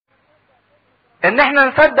ان احنا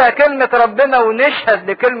نصدق كلمة ربنا ونشهد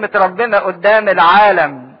لكلمة ربنا قدام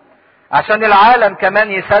العالم، عشان العالم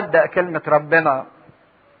كمان يصدق كلمة ربنا.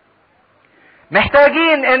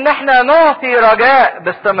 محتاجين ان احنا نعطي رجاء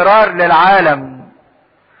باستمرار للعالم،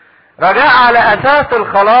 رجاء على اساس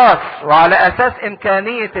الخلاص وعلى اساس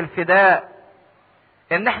امكانية الفداء،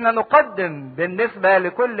 ان احنا نقدم بالنسبة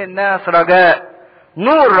لكل الناس رجاء،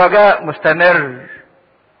 نور رجاء مستمر.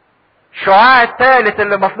 الشعاع الثالث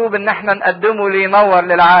اللي مطلوب ان احنا نقدمه لينور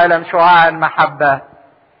للعالم شعاع المحبة.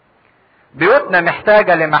 بيوتنا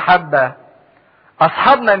محتاجة لمحبة،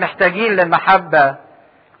 اصحابنا محتاجين للمحبة،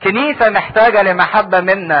 كنيسة محتاجة لمحبة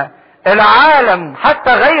منا، العالم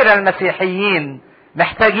حتى غير المسيحيين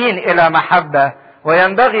محتاجين الى محبة،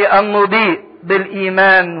 وينبغي ان نضيء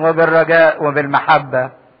بالايمان وبالرجاء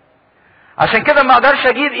وبالمحبة. عشان كده ما اقدرش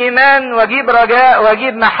اجيب ايمان واجيب رجاء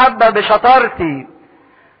واجيب محبة بشطارتي،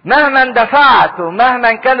 مهما اندفعت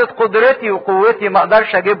ومهما كانت قدرتي وقوتي ما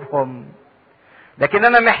اقدرش اجيبهم، لكن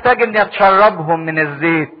انا محتاج اني اتشربهم من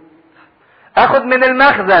الزيت، اخد من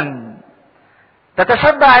المخزن،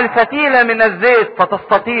 تتشبع الفتيلة من الزيت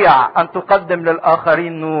فتستطيع ان تقدم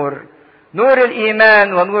للاخرين نور، نور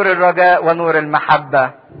الايمان ونور الرجاء ونور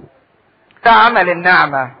المحبة. ده عمل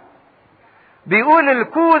النعمة. بيقول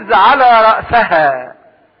الكوز على رأسها.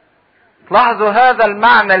 لاحظوا هذا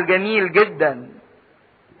المعنى الجميل جدا.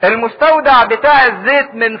 المستودع بتاع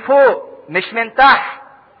الزيت من فوق مش من تحت.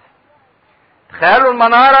 تخيلوا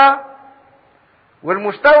المنارة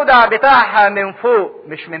والمستودع بتاعها من فوق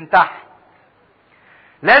مش من تحت.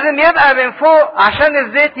 لازم يبقى من فوق عشان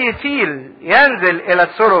الزيت يسيل ينزل الى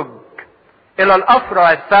السرج، الى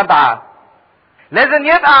الافرع السبعة. لازم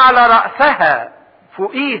يبقى على رأسها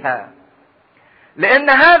فوقيها، لان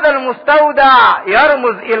هذا المستودع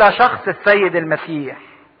يرمز الى شخص السيد المسيح.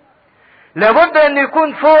 لابد ان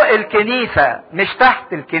يكون فوق الكنيسة مش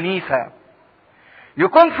تحت الكنيسة،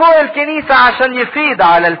 يكون فوق الكنيسة عشان يفيض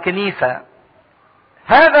على الكنيسة.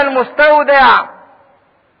 هذا المستودع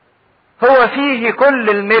هو فيه كل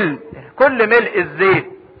الملء، كل ملء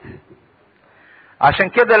الزيت. عشان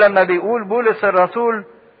كده لما بيقول بولس الرسول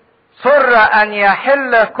سر ان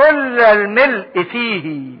يحل كل الملء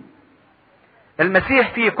فيه،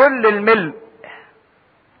 المسيح فيه كل الملء.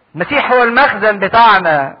 المسيح هو المخزن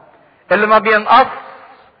بتاعنا اللي ما بينقص،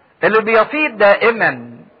 اللي بيفيض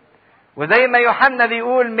دائما. وزي ما يوحنا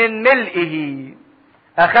بيقول من ملئه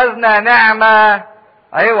اخذنا نعمة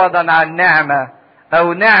عوضا عن نعمة،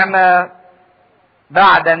 او نعمة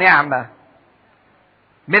بعد نعمة.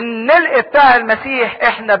 من الملء بتاع المسيح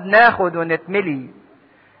احنا بناخد ونتملي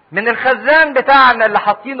من الخزان بتاعنا اللي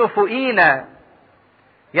حاطينه فوقينا.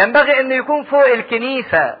 ينبغي انه يكون فوق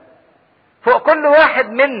الكنيسة، فوق كل واحد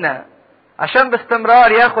منا، عشان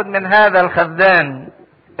باستمرار ياخد من هذا الخزان.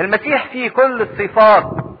 المسيح فيه كل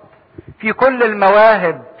الصفات، فيه كل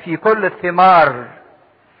المواهب، فيه كل الثمار.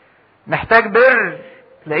 محتاج بر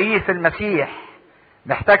تلاقيه في المسيح،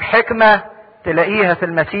 محتاج حكمة تلاقيها في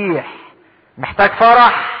المسيح، محتاج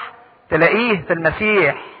فرح تلاقيه في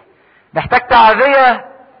المسيح، محتاج تعزية،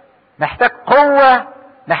 محتاج قوة،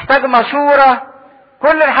 محتاج مشورة.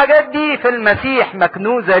 كل الحاجات دي في المسيح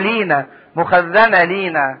مكنوزة لينا، مخزنة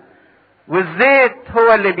لينا. والزيت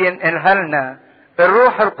هو اللي بينقلها لنا.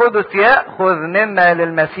 الروح القدس يأخذ مما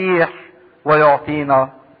للمسيح ويعطينا.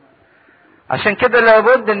 عشان كده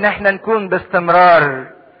لابد ان احنا نكون باستمرار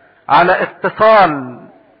على اتصال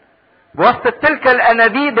بوسط تلك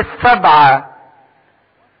الانابيب السبعة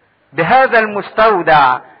بهذا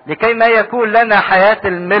المستودع، لكي ما يكون لنا حياة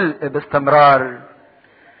الملء باستمرار.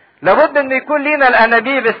 لابد ان يكون لنا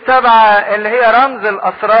الانابيب السبعة اللي هي رمز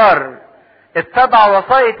الاسرار، السبع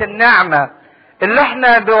وصاية النعمة اللي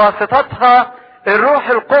احنا بواسطتها الروح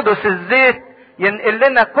القدس الزيت ينقل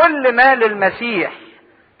لنا كل ما للمسيح،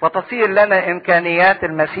 فتصير لنا امكانيات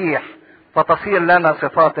المسيح، فتصير لنا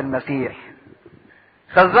صفات المسيح.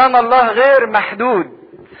 خزان الله غير محدود،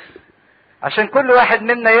 عشان كل واحد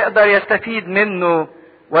منا يقدر يستفيد منه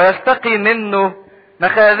ويستقي منه.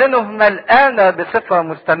 مخازنه ملقانة بصفة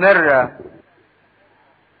مستمرة.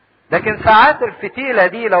 لكن ساعات الفتيلة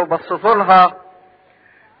دي لو بصيتوا لها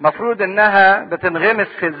مفروض انها بتنغمس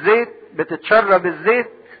في الزيت، بتتشرب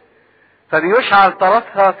الزيت، فبيشعل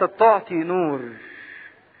طرفها فتعطي نور.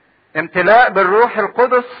 امتلاء بالروح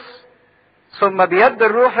القدس، ثم بيد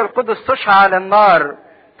الروح القدس تشعل النار،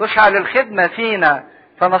 تشعل الخدمة فينا،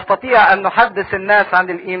 فنستطيع ان نحدث الناس عن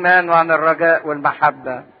الايمان وعن الرجاء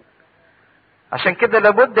والمحبة. عشان كده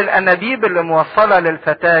لابد الانابيب اللي موصلة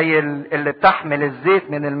للفتايل اللي بتحمل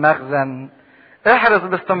الزيت من المخزن احرص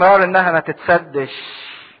باستمرار انها ما تتسدش،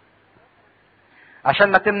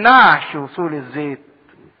 عشان ما تمنعش وصول الزيت.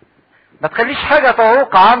 ما تخليش حاجة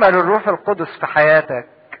تعوق عمل الروح القدس في حياتك،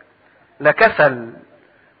 لا كسل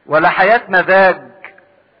ولا حياة مزاج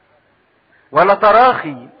ولا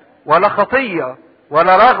تراخي ولا خطية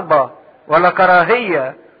ولا رغبة ولا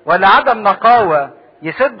كراهية ولا عدم نقاوة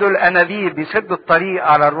يسدوا الأنابيب، يسدوا الطريق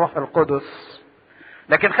على الروح القدس.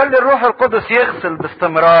 لكن خلي الروح القدس يغسل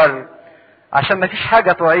باستمرار عشان ما فيش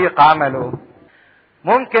حاجة تعيق عمله.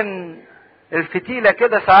 ممكن الفتيلة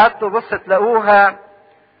كده ساعات تبص تلاقوها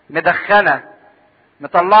مدخنة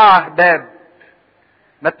مطلعة هباب،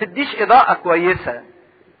 ما بتديش إضاءة كويسة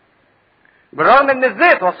بالرغم ان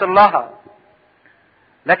الزيت وصل لها،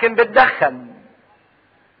 لكن بتدخن،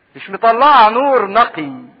 مش مطلعة نور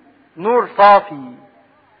نقي، نور صافي،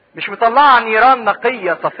 مش مطلعة نيران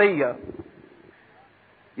نقية صفية.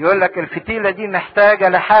 يقول لك الفتيلة دي محتاجة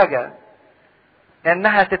لحاجة،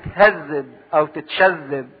 انها تتهذب او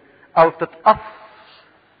تتشذب او تتقص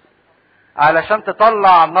علشان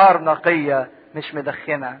تطلع نار نقية مش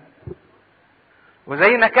مدخنة.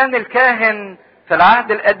 وزي ما كان الكاهن في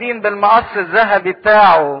العهد القديم بالمقص الذهبي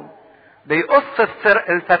بتاعه بيقص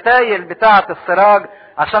الفتايل بتاعة السراج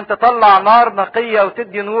عشان تطلع نار نقية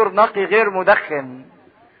وتدي نور نقي غير مدخن،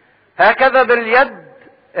 هكذا باليد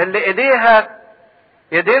اللي ايديها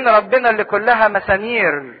ايدين ربنا اللي كلها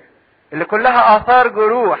مسامير، اللي كلها آثار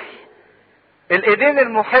جروح، الايدين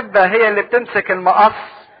المحبة هي اللي بتمسك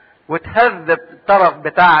المقص وتهذب الطرف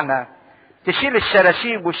بتاعنا، تشيل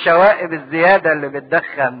الشراشيب والشوائب الزيادة اللي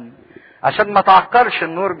بتدخن عشان ما تعكرش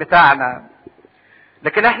النور بتاعنا.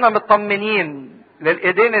 لكن احنا مطمنين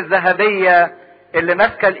للايدين الذهبية اللي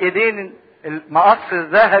ماسكة الايدين المقص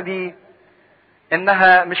الذهبي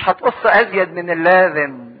انها مش هتقص ازيد من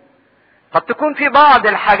اللازم. قد تكون في بعض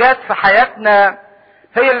الحاجات في حياتنا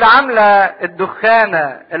هي اللي عاملة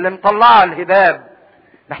الدخانة اللي مطلعة الهباب،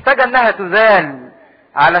 محتاجة انها تزال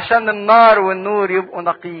علشان النار والنور يبقوا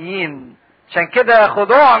نقيين. عشان كده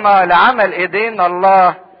خضوعنا لعمل ايدينا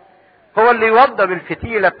الله هو اللي يوضب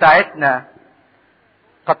الفتيلة بتاعتنا.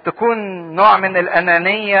 قد تكون نوع من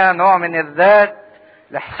الانانية، نوع من الذات،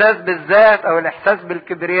 الاحساس بالذات او الاحساس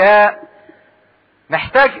بالكبرياء،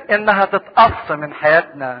 محتاج انها تتقص من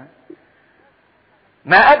حياتنا.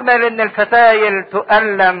 ما اجمل ان الفتايل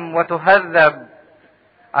تؤلم وتهذب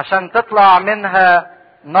عشان تطلع منها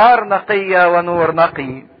نار نقية ونور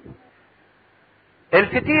نقي.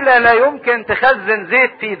 الفتيلة لا يمكن تخزن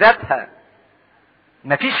زيت في ذاتها،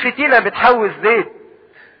 مفيش فتيلة بتحوز زيت،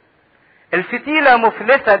 الفتيلة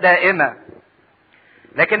مفلسة دائمة.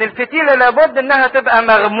 لكن الفتيلة لابد انها تبقى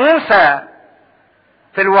مغموسة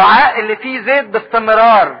في الوعاء اللي فيه زيت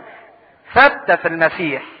باستمرار، ثابتة في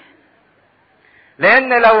المسيح.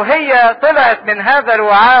 لان لو هي طلعت من هذا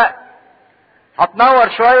الوعاء هتنور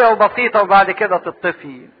شوية وبسيطة وبعد كده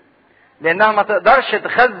تطفي، لانها ما تقدرش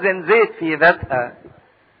تخزن زيت في ذاتها،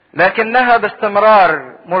 لكنها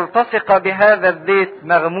باستمرار ملتصقة بهذا الزيت،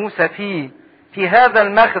 مغموسة فيه في هذا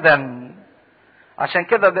المخزن. عشان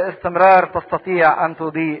كده باستمرار تستطيع ان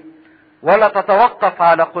تضيء، ولا تتوقف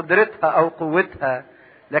على قدرتها او قوتها،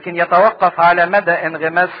 لكن يتوقف على مدى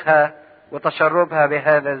انغماسها وتشربها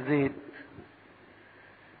بهذا الزيت.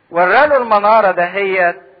 وراله المنارة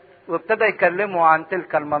دهيت وابتدى يكلموا عن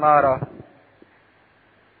تلك المنارة.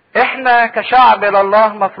 احنا كشعب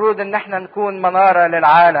لله مفروض ان احنا نكون منارة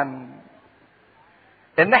للعالم،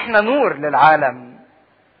 ان احنا نور للعالم.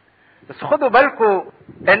 بس خدوا بالكم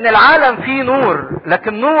ان العالم فيه نور،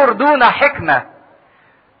 لكن نور دون حكمة.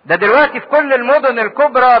 ده دلوقتي في كل المدن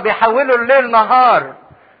الكبرى بيحولوا الليل نهار،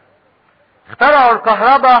 اخترعوا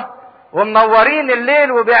الكهرباء ومنورين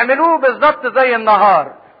الليل وبيعملوه بالظبط زي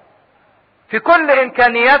النهار، في كل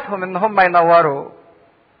امكانياتهم ان هم ينوروا.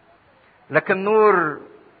 لكن نور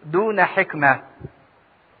دون حكمة.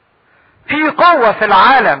 في قوة في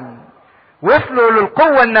العالم وصلوا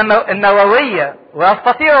للقوة النووية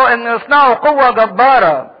ويستطيعوا ان يصنعوا قوة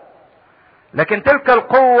جبارة، لكن تلك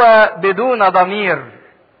القوة بدون ضمير.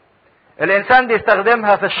 الانسان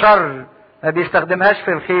بيستخدمها في الشر، ما بيستخدمهاش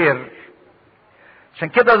في الخير. عشان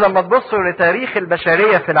كده لما تبصوا لتاريخ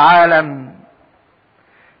البشرية في العالم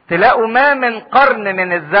تلاقوا ما من قرن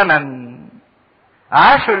من الزمن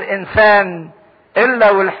عاشوا الانسان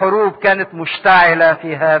الا والحروب كانت مشتعلة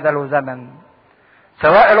في هذا الزمن،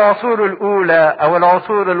 سواء العصور الاولى او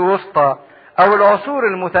العصور الوسطى او العصور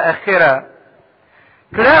المتأخرة.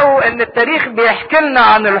 تلاقوا ان التاريخ بيحكي لنا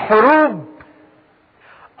عن الحروب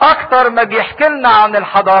اكتر ما بيحكي لنا عن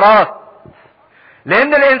الحضارات،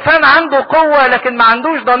 لان الانسان عنده قوة لكن ما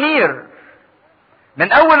عندوش ضمير.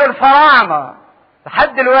 من اول الفراعنة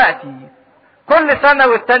لحد دلوقتي كل سنة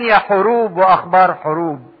والتانية حروب واخبار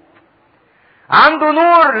حروب. عنده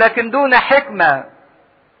نور لكن دون حكمة،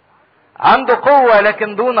 عنده قوة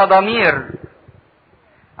لكن دون ضمير،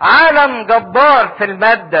 عالم جبار في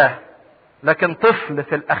المادة لكن طفل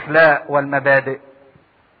في الأخلاق والمبادئ،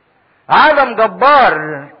 عالم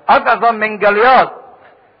جبار أعظم من جليات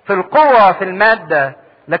في القوة في المادة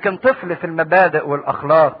لكن طفل في المبادئ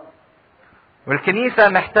والأخلاق. والكنيسة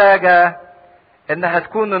محتاجة إنها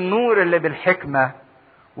تكون النور اللي بالحكمة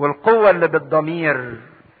والقوة اللي بالضمير،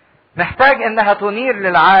 محتاج إنها تنير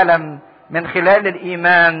للعالم من خلال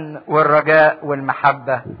الإيمان والرجاء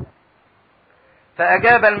والمحبة.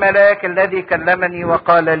 فأجاب الملاك الذي كلمني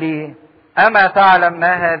وقال لي: أما تعلم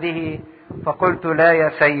ما هذه؟ فقلت: لا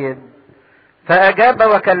يا سيد. فأجاب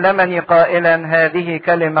وكلمني قائلا: هذه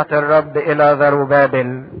كلمة الرب إلى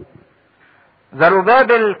زربابل.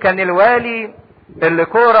 زربابل كان الوالي اللي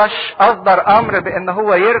كورش أصدر أمر بأن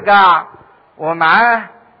هو يرجع ومعاه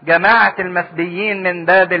جماعة المسبيين من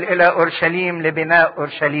بابل إلى أورشليم لبناء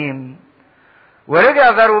أورشليم.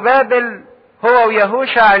 ورجع زربابل هو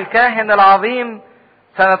ويهوشع الكاهن العظيم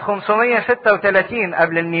سنة 536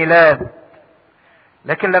 قبل الميلاد.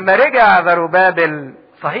 لكن لما رجع زربابل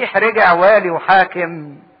صحيح رجع والي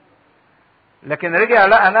وحاكم، لكن رجع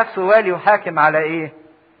لقى نفسه والي وحاكم على ايه؟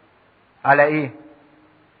 على ايه؟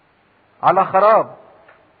 على خراب،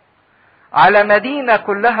 على مدينة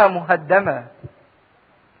كلها مهدمة،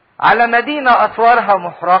 على مدينة أسوارها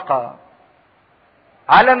محرقة،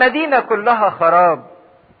 على مدينة كلها خراب.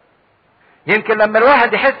 يمكن لما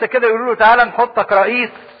الواحد يحس كده يقول له تعالى نحطك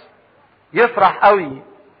رئيس يفرح قوي،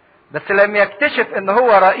 بس لما يكتشف ان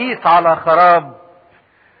هو رئيس على خراب،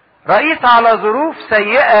 رئيس على ظروف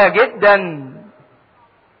سيئة جدا.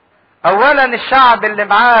 اولا الشعب اللي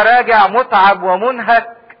معاه راجع متعب ومنهك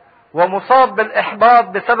ومصاب بالاحباط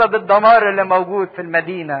بسبب الدمار اللي موجود في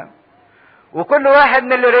المدينة، وكل واحد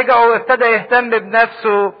من اللي رجعوا ابتدى يهتم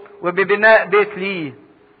بنفسه وببناء بيت ليه.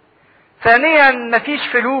 ثانيا مفيش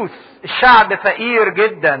فلوس، الشعب فقير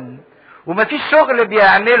جدا ومفيش شغل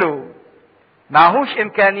بيعمله، معهوش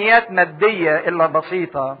امكانيات مادية الا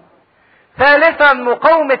بسيطة. ثالثا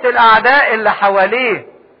مقاومة الاعداء اللي حواليه،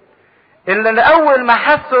 اللي لأول ما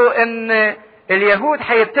حسوا ان اليهود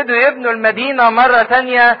هيبتدوا يبنوا المدينة مرة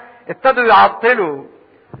تانية ابتدوا يعطلوا،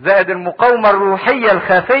 زائد المقاومة الروحية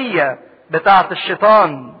الخفية بتاعة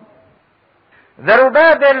الشيطان.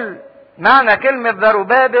 زربابل، معنى كلمة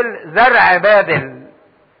زربابل زرع بابل،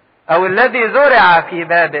 او الذي زرع في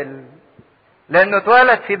بابل، لانه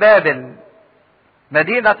اتولد في بابل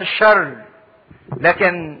مدينة الشر،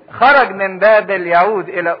 لكن خرج من بابل يعود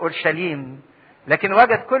الى اورشليم، لكن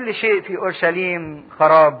وجد كل شيء في اورشليم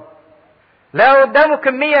خراب. لا قدامه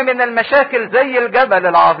كمية من المشاكل زي الجبل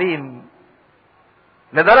العظيم،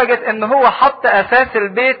 لدرجة ان هو حط اساس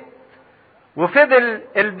البيت وفضل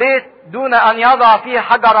البيت دون ان يضع فيه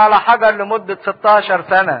حجر على حجر لمدة 16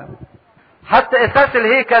 سنة. حتى اساس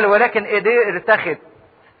الهيكل ولكن ايديه ارتخت،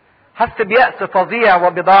 حس بيأس فظيع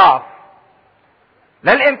وبضعف.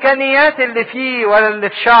 لا الامكانيات اللي فيه ولا اللي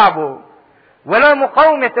في شعبه ولا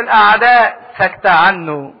مقاومة الاعداء سكتة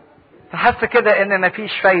عنه، فحس كده ان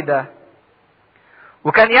مفيش فايدة.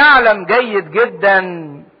 وكان يعلم جيد جدا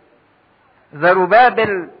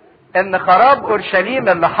زربابل ان خراب اورشليم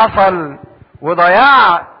اللي حصل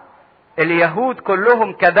وضياع اليهود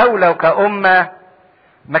كلهم كدولة وكأمة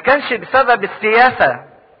ما كانش بسبب السياسة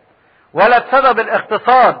ولا بسبب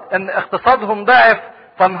الاقتصاد، ان اقتصادهم ضعف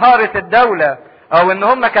فانهارت الدولة، او ان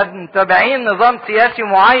هم كانوا متابعين نظام سياسي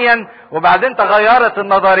معين وبعدين تغيرت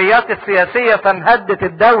النظريات السياسية فانهدت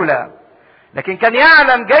الدولة. لكن كان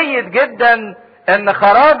يعلم جيد جدا ان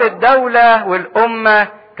خراب الدولة والامة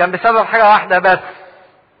كان بسبب حاجة واحدة بس.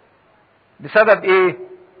 بسبب ايه؟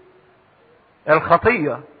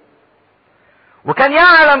 الخطية. وكان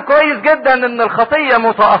يعلم كويس جدا ان الخطية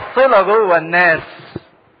متأصلة جوه الناس،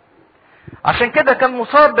 عشان كده كان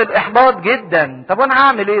مصاب بالاحباط جدا. طب وانا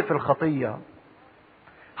هعمل ايه في الخطية؟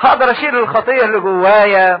 هقدر اشيل الخطية اللي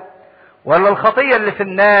جوايا ولا الخطية اللي في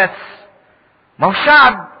الناس؟ ما هو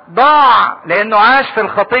الشعب ضاع لانه عاش في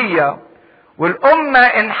الخطية، والامة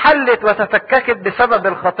انحلت وتفككت بسبب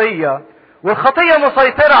الخطية، والخطية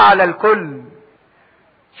مسيطرة على الكل.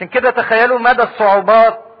 عشان كده تخيلوا مدى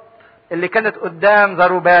الصعوبات اللي كانت قدام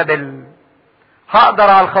زربابل. هقدر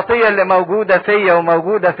على الخطية اللي موجودة فيا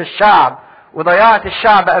وموجودة في الشعب وضيعت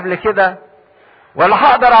الشعب قبل كده؟ ولا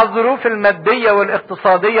هقدر على الظروف المادية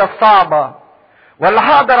والاقتصادية الصعبة؟ ولا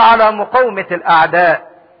هقدر على مقاومة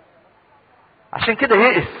الاعداء؟ عشان كده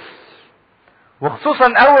يئس.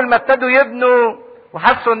 وخصوصا اول ما ابتدوا يبنوا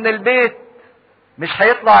وحسوا ان البيت مش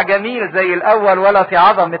هيطلع جميل زي الاول ولا في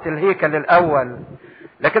عظمة الهيكل الاول.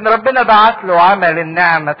 لكن ربنا بعت له عمل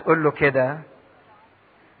النعمة تقول له كده: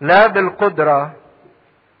 لا بالقدرة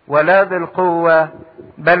ولا بالقوة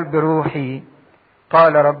بل بروحي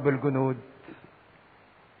قال رب الجنود.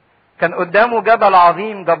 كان قدامه جبل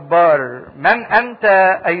عظيم جبار. من أنت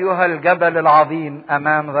أيها الجبل العظيم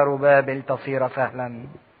أمام زربابل تصير سهلا.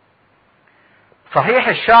 صحيح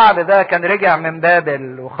الشعب ده كان رجع من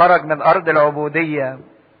بابل وخرج من أرض العبودية،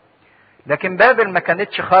 لكن بابل ما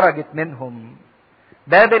كانتش خرجت منهم.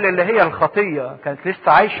 بابل اللي هي الخطية كانت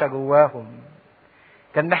لسه عايشة جواهم.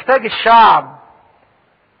 كان محتاج الشعب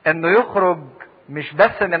انه يخرج مش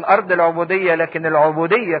بس من ارض العبودية، لكن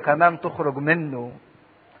العبودية كمان تخرج منه،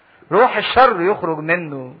 روح الشر يخرج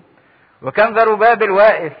منه. وكان زربابل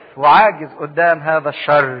واقف وعاجز قدام هذا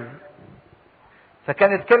الشر.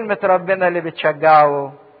 فكانت كلمة ربنا اللي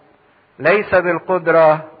بتشجعه ليس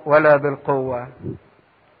بالقدرة ولا بالقوة.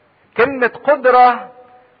 كلمة قدرة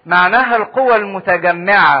معناها القوة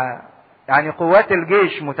المتجمعة، يعني قوات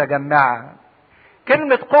الجيش متجمعة.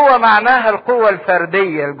 كلمة قوة معناها القوة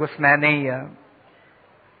الفردية الجسمانية.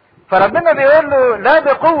 فربنا بيقول له لا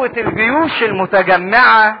بقوة الجيوش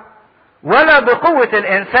المتجمعة ولا بقوة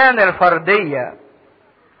الإنسان الفردية،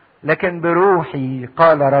 لكن بروحي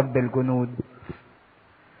قال رب الجنود.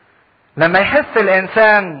 لما يحس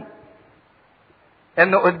الإنسان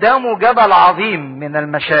إنه قدامه جبل عظيم من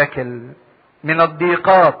المشاكل، من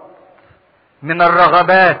الضيقات، من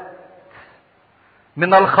الرغبات،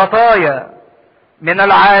 من الخطايا، من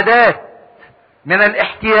العادات، من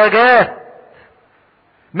الاحتياجات،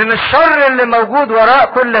 من الشر اللي موجود وراء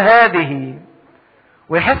كل هذه،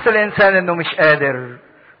 ويحس الانسان انه مش قادر،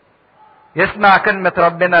 يسمع كلمة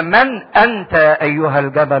ربنا من انت ايها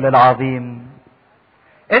الجبل العظيم.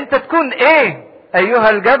 انت تكون ايه ايها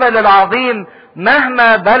الجبل العظيم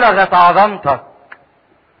مهما بلغت عظمتك؟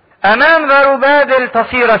 امام زربابل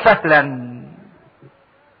تصير سهلا.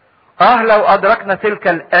 لو ادركنا تلك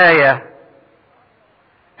الايه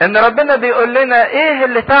ان ربنا بيقول لنا ايه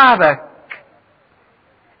اللي تعبك،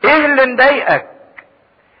 ايه اللي مضايقك،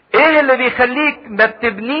 ايه اللي بيخليك ما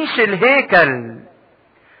بتبنيش الهيكل،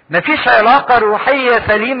 مفيش علاقة روحية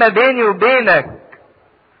سليمة بيني وبينك.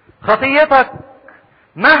 خطيتك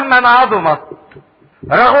مهما عظمت،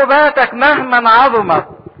 رغباتك مهما عظمت،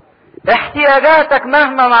 احتياجاتك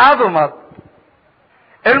مهما عظمت،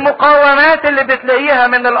 المقاومات اللي بتلاقيها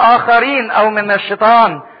من الاخرين او من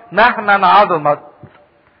الشيطان مهما عظمت،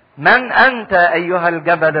 من انت ايها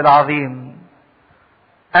الجبل العظيم؟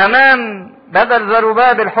 امام بدل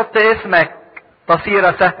زربابل حط اسمك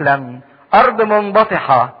تصير سهلا. ارض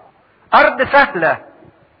منبطحة، ارض سهلة.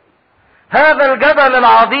 هذا الجبل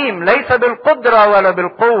العظيم ليس بالقدرة ولا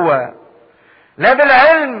بالقوة، لا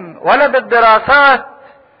بالعلم ولا بالدراسات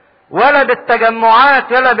ولا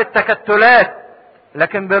بالتجمعات ولا بالتكتلات،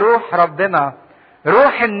 لكن بروح ربنا،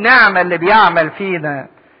 روح النعمة اللي بيعمل فينا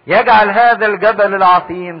يجعل هذا الجبل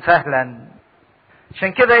العظيم سهلا.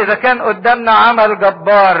 عشان كده اذا كان قدامنا عمل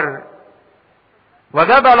جبار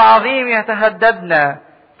وجبل عظيم يتهددنا،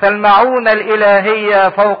 فالمعونة الالهية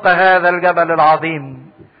فوق هذا الجبل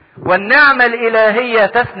العظيم، والنعمة الالهية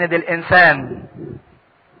تسند الانسان.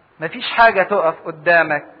 مفيش حاجة تقف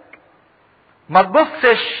قدامك. ما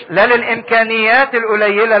تبصش لا للامكانيات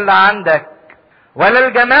القليلة اللي عندك ولا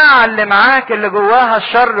الجماعة اللي معاك اللي جواها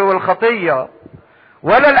الشر والخطية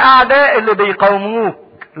ولا الاعداء اللي بيقاوموك.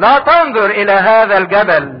 لا تنظر الى هذا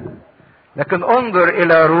الجبل، لكن انظر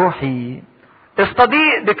الى روحي.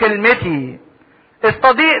 استضيء بكلمتي،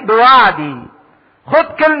 استضيء بوعدي. خد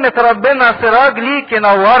كلمة ربنا سراج ليك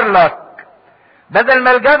ينور لك، بدل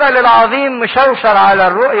ما الجبل العظيم مشوشر على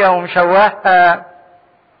الرؤية ومشوهها.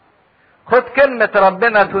 خد كلمة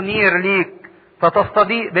ربنا تنير ليك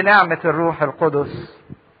فتستضيء بنعمة الروح القدس.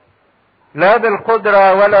 لا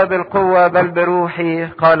بالقدرة ولا بالقوة بل بروحي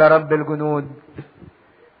قال رب الجنود.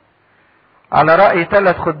 على رأي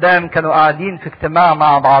 3 خدام كانوا قاعدين في اجتماع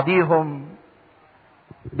مع بعضيهم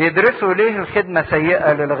بيدرسوا ليه الخدمة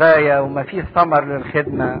سيئة للغاية وما فيه ثمر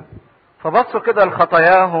للخدمة. فبصوا كده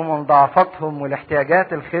لخطاياهم وضعفاتهم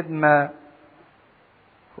ولاحتياجات الخدمة،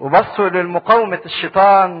 وبصوا للمقاومة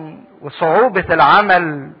الشيطان وصعوبة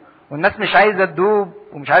العمل، والناس مش عايزة تدوب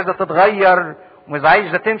ومش عايزة تتغير ومش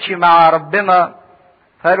عايزة تمشي مع ربنا.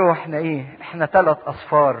 قالوا احنا 3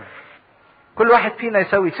 أصفار، كل واحد فينا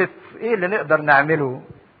يساوي 0. ايه اللي نقدر نعمله؟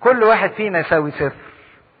 كل واحد فينا يساوي 0.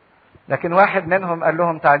 لكن واحد منهم قال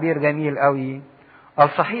لهم تعبير جميل قوي، قال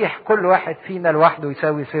صحيح كل واحد فينا لوحده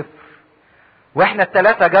يساوي 0، واحنا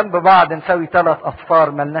ال3 جنب بعض نساوي 3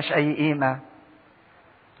 أصفار ملناش اي قيمة،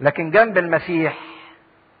 لكن جنب المسيح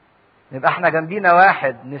نبقى احنا جنبينا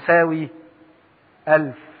 1 نساوي 1000،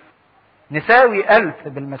 نساوي 1000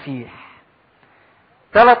 بالمسيح.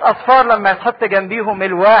 3 أصفار لما يتحط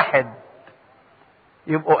جنبيهم 1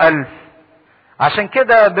 يبقوا 1000. عشان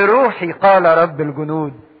كده بروحي قال رب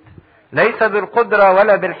الجنود، ليس بالقدرة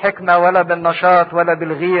ولا بالحكمة ولا بالنشاط ولا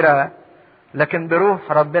بالغيرة، لكن بروح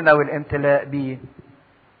ربنا والامتلاء بيه.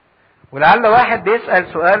 ولعل واحد بيسأل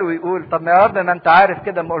سؤال ويقول طب يا رب ما انت عارف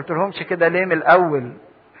كده، ما قلت لهمش كده ليه من الاول؟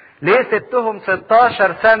 ليه سبتهم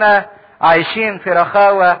 16 سنة عايشين في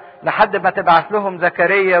رخاوة لحد ما تبعث لهم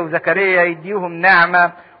زكريا، وزكريا يديهم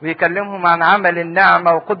نعمة ويكلمهم عن عمل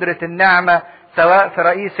النعمة وقدرة النعمة، سواء في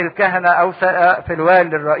رئيس الكهنة او سواء في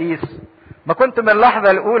الوالي الرئيس؟ ما كنت من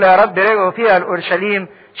اللحظة الاولى يا رب رجعوا فيها الاورشليم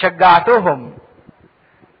شجعتهم.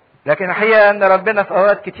 لكن الحقيقة ان ربنا في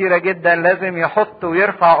اوقات كتيرة جدا لازم يحط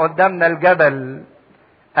ويرفع قدامنا الجبل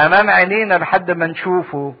امام عينينا لحد ما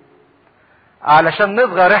نشوفه، علشان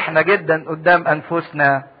نصغر احنا جدا قدام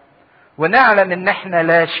انفسنا ونعلم ان احنا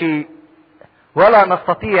لا شيء ولا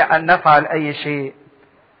نستطيع ان نفعل اي شيء.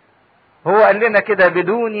 هو قال لنا كده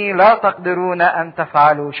بدوني لا تقدرون ان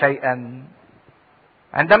تفعلوا شيئا.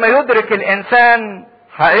 عندما يدرك الانسان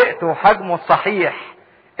حقيقته وحجمه الصحيح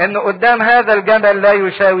انه قدام هذا الجبل لا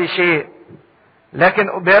يساوي شيء،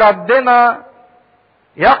 لكن بربنا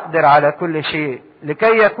يقدر على كل شيء،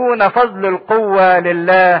 لكي يكون فضل القوة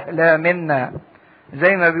لله لا منا،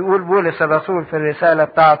 زي ما بيقول بولس الرسول في الرسالة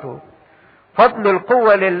بتاعته، فضل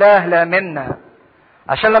القوة لله لا منا.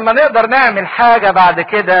 عشان لما نقدر نعمل حاجة بعد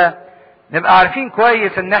كده نبقى عارفين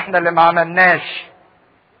كويس ان احنا اللي ما عملناش،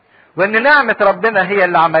 وان نعمة ربنا هي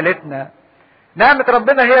اللي عملتنا، نعمة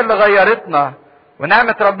ربنا هي اللي غيرتنا،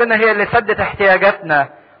 ونعمة ربنا هي اللي سدت احتياجاتنا،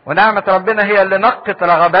 ونعمة ربنا هي اللي نقت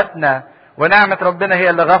رغباتنا، ونعمة ربنا هي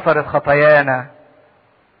اللي غفرت خطايانا.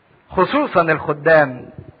 خصوصا الخدام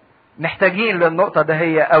محتاجين للنقطة ده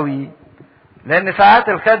هي قوي، لان ساعات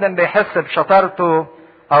الخادم بيحس بشطارته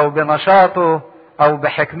او بنشاطه او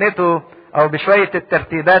بحكمته او بشوية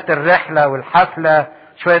الترتيبات الرحلة والحفلة،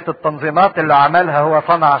 شوية التنظيمات اللي عملها، هو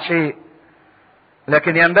صنع شيء.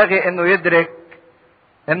 لكن ينبغي انه يدرك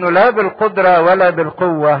انه لا بالقدرة ولا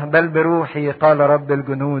بالقوة بل بروحي قال رب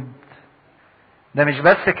الجنود. ده مش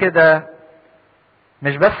بس كده،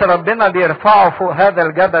 مش بس ربنا بيرفعه فوق هذا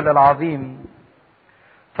الجبل العظيم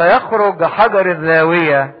فيخرج حجر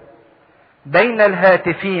الزاوية بين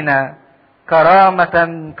الهاتفين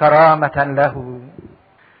كرامة كرامة له.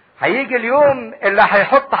 هيجي اليوم اللي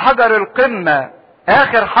هيحط حجر القمة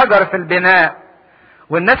اخر حجر في البناء،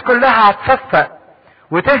 والناس كلها هتصفق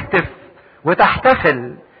وتهتف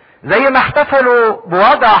وتحتفل، زي ما احتفلوا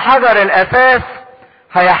بوضع حجر الاساس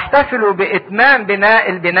هيحتفلوا باتمام بناء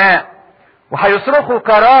البناء، وهيصرخوا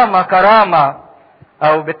كرامة كرامة،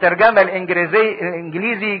 او بالترجمة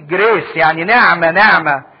الانجليزي جريس، يعني نعمة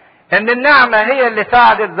نعمة. ان النعمة هي اللي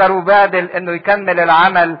ساعدت زروبابل انه يكمل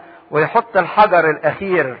العمل ويحط الحجر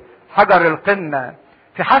الاخير، حجر القمة.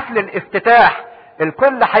 في حفل الافتتاح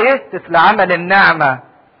الكل هيهتف لعمل النعمة،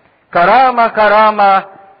 كرامة كرامة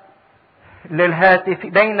للهاتف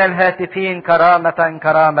بين الهاتفين كرامة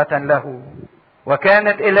كرامة له.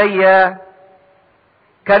 وكانت إلي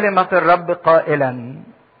كلمة الرب قائلا،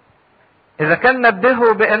 إذا كان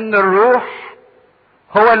نبهه بأن الروح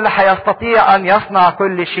هو اللي هيستطيع أن يصنع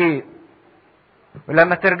كل شيء.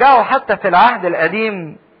 ولما ترجعوا حتى في العهد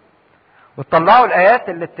القديم وتطلعوا الآيات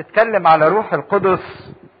اللي بتتكلم على روح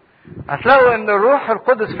القدس، هتلاقوا أن الروح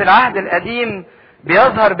القدس في العهد القديم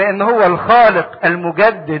بيظهر بأن هو الخالق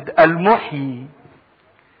المجدد المحيي.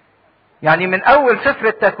 يعني من أول سفر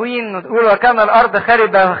التكوين نقول وكان الأرض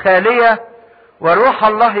خربة خالية وروح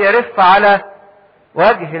الله يرف على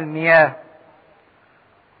وجه المياه.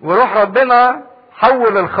 وروح ربنا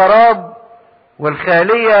حول الخراب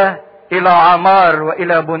والخالية إلى عمار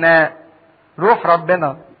وإلى بناء، روح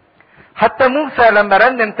ربنا. حتى موسى لما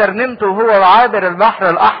رنم ترنمته وهو عابر البحر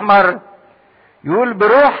الأحمر يقول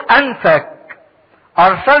بروح أنفك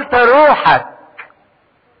أرسلت روحك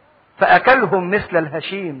فأكلهم مثل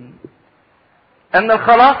الهشيم. أن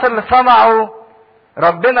الخلاص اللي صنعه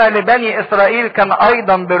ربنا لبني إسرائيل كان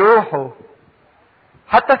أيضا بروحه.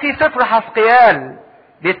 حتى في سفر حزقيال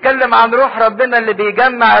بيتكلم عن روح ربنا اللي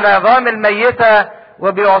بيجمع العظام الميتة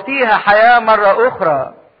وبيعطيها حياة مرة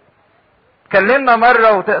أخرى. اتكلمنا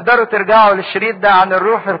مرة وتقدروا ترجعوا للشريط ده عن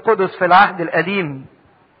الروح القدس في العهد القديم.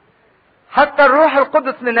 حتى الروح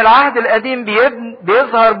القدس من العهد القديم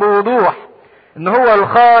بيظهر بوضوح ان هو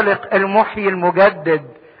الخالق المحيي المجدد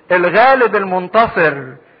الغالب المنتصر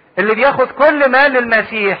اللي بياخد كل ما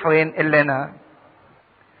للمسيح وينقل لنا.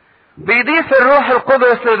 بيضيف الروح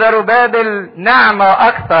القدس لزروبابل نعمة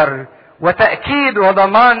اكثر وتأكيد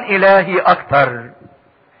وضمان الهي اكثر.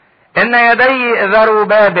 ان يدي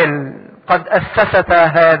زروبابل قد اسستا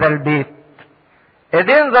هذا البيت.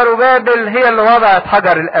 ايدين زروبابل هي اللي وضعت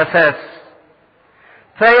حجر الاساس،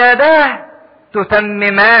 فيداه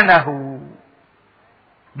تتممانه.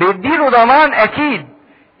 بيديله ضمان اكيد.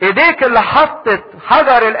 ايديك اللي حطت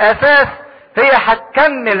حجر الاساس هي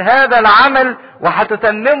هتكمل هذا العمل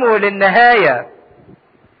وهتتممه للنهاية.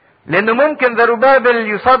 لان ممكن زروبابل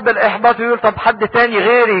يصاب بالاحباط ويقول طب حد تاني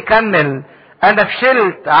غيري يكمل، انا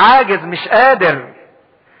فشلت، عاجز، مش قادر.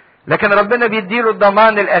 لكن ربنا بيديله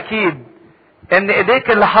الضمان الاكيد ان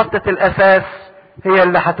ايديك اللي حطت الاساس هي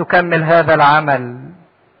اللي هتكمل هذا العمل.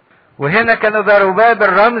 وهنا كان زروبابل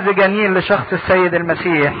رمز جميل لشخص السيد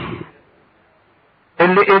المسيح،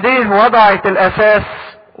 اللي ايديه وضعت الاساس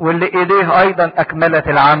واللي ايديه ايضا اكملت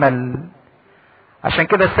العمل. عشان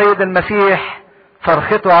كده السيد المسيح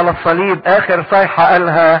صرخته على الصليب اخر صيحة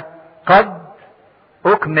قالها قد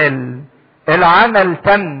اكمل، العمل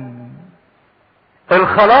تم.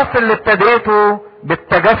 الخلاص اللي ابتديته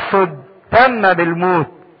بالتجسد تم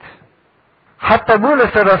بالموت. حتى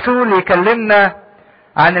بولس الرسول يكلمنا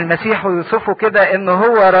عن المسيح ويوصفه كده انه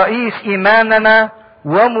هو رئيس ايماننا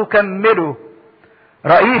ومكمله.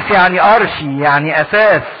 رئيس يعني ارشي، يعني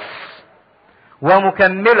اساس،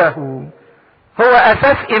 ومكمله. هو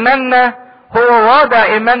اساس ايماننا، هو واضع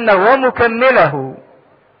ايماننا ومكمله.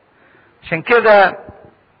 عشان كده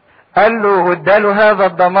قال له واداله هذا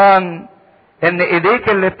الضمان ان ايديك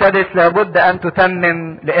اللي ابتدت لابد ان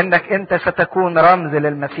تتمم، لانك انت ستكون رمز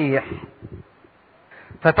للمسيح.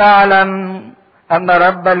 فتعلم ان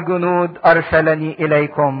رب الجنود ارسلني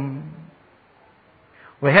اليكم.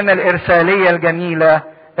 وهنا الارسالية الجميلة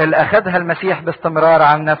اللي اخذها المسيح باستمرار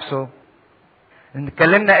عن نفسه.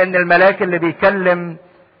 اتكلمنا ان الملاك اللي بيكلم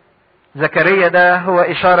زكريا ده هو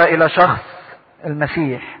اشارة الى شخص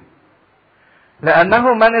المسيح،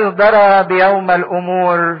 لانه من ازدرى بيوم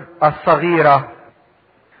الامور الصغيرة.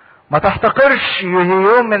 ما تحتقرش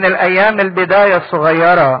يوم من الايام البداية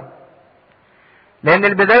الصغيرة، لان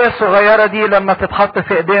البداية الصغيرة دي لما تتحط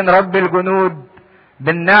في ايدين رب الجنود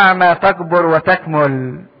بالنعمة تكبر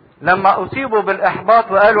وتكمل. لما اصيبوا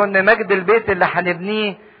بالاحباط وقالوا ان مجد البيت اللي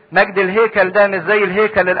هنبنيه، مجد الهيكل ده مش زي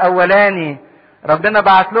الهيكل الاولاني، ربنا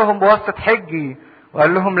بعت لهم بواسطة حجي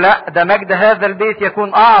وقال لهم لا، ده مجد هذا البيت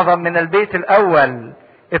يكون اعظم من البيت الاول.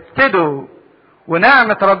 ابتدوا،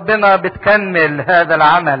 ونعمة ربنا بتكمل هذا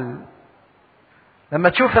العمل. لما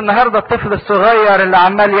تشوف النهاردة الطفل الصغير اللي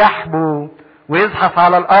عمال يحبو ويزحف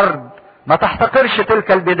على الارض، ما تحتقرش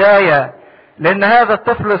تلك البداية، لان هذا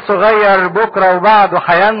الطفل الصغير بكرة وبعده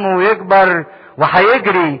هينمو ويكبر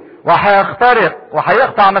وهيجري وهيخترق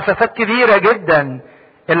وهيقطع مسافات كبيرة جدا.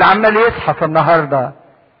 اللي عمال يزحف النهاردة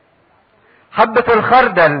حبة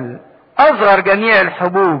الخردل، اصغر جميع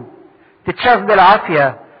الحبوب، تتشاف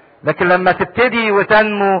بالعافية، لكن لما تبتدي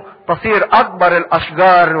وتنمو تصير اكبر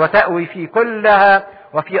الاشجار وتأوي في كلها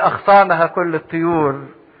وفي اغصانها كل الطيور.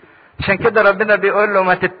 عشان كده ربنا بيقول له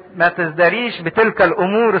ما تزدريش بتلك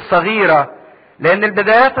الامور الصغيرة، لان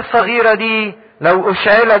البدايات الصغيرة دي لو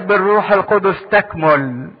اشعلت بالروح القدس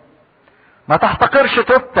تكمل. ما تحتقرش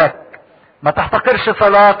توبتك، ما تحتقرش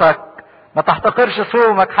صلاتك، ما تحتقرش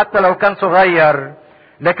صومك حتى لو كان صغير،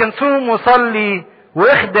 لكن صوم وصلي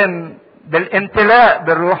واخدم بالامتلاء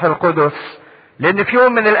بالروح القدس. لان في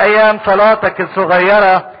يوم من الايام صلاتك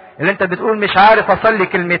الصغيرة اللي انت بتقول مش عارف اصلي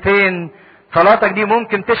كلمتين، صلاتك دي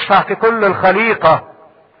ممكن تشفع في كل الخليقة،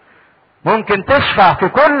 ممكن تشفع في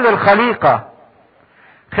كل الخليقة.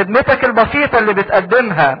 خدمتك البسيطة اللي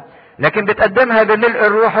بتقدمها، لكن بتقدمها بملء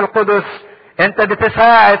الروح القدس، انت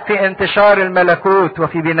بتساعد في انتشار الملكوت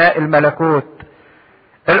وفي بناء الملكوت.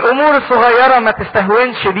 الامور الصغيرة ما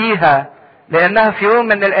تستهونش بيها، لانها في يوم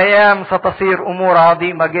من الايام ستصير امور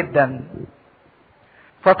عظيمة جدا.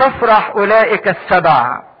 فتفرح اولئك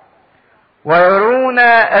السبع ويرون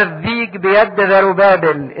الزيج بيد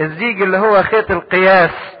زروبابل. الزيج اللي هو خيط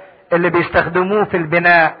القياس اللي بيستخدموه في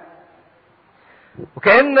البناء.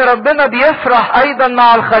 وكأن ربنا بيفرح ايضا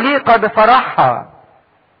مع الخليقة بفرحها.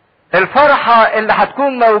 الفرحة اللي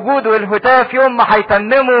هتكون موجود والهتاف يوم ما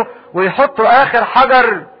هيتمموا ويحطوا اخر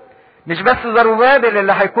حجر، مش بس زروبابل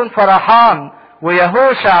اللي هيكون فرحان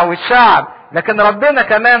ويهوشع والشعب، لكن ربنا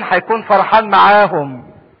كمان هيكون فرحان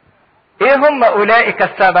معاهم. ايه هم اولئك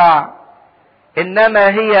السبع؟ انما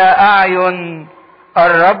هي اعين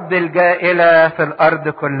الرب الجائلة في الارض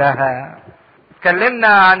كلها. اتكلمنا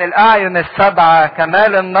عن الاعين السبعة: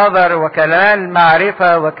 كمال النظر وكمال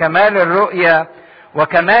المعرفة وكمال الرؤية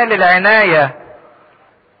وكمال العناية.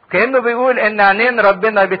 كأنه بيقول ان عينين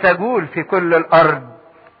ربنا بتجول في كل الارض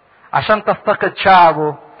عشان تفتقد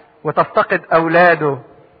شعبه وتفتقد اولاده.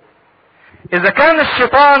 اذا كان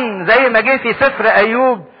الشيطان زي ما جه في سفر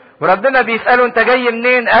ايوب وربنا بيسأله انت جاي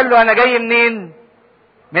منين، قال له انا جاي منين؟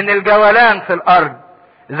 من الجولان في الارض.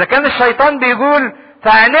 اذا كان الشيطان بيقول،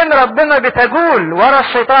 فعينين ربنا بتجول ورا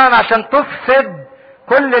الشيطان عشان تفسد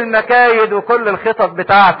كل المكايد وكل الخطط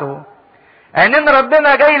بتاعته. عينين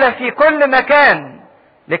ربنا جايلة في كل مكان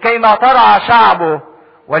لكي ما ترعى شعبه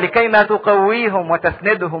ولكي ما تقويهم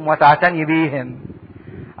وتسندهم وتعتني بيهم.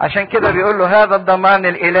 عشان كده بيقول له هذا الضمان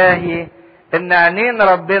الإلهي إن عينين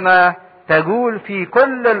ربنا تجول في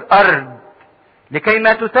كل الأرض لكي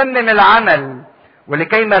ما تتمم العمل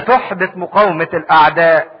ولكي ما تحبط مقاومة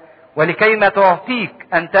الأعداء ولكي ما تعطيك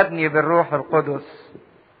أن تبني بالروح القدس.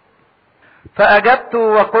 فأجبت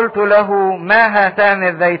وقلت له ما هاتان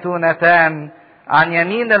الزيتونتان عن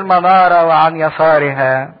يمين المنارة وعن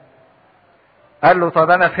يسارها؟ قال له طب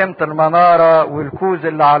أنا فهمت المنارة والكوز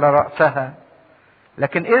اللي على رأسها،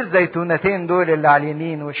 لكن إيه الزيتونتين دول اللي على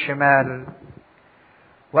اليمين والشمال؟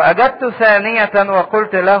 وأجبت ثانية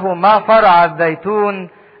وقلت له ما فرع الزيتون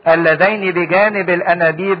اللذين بجانب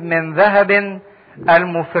الأنابيب من ذهب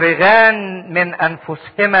المفرغان من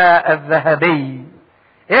أنفسهما الذهبي؟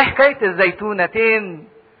 ايه حكاية الزيتونتين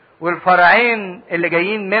والفرعين اللي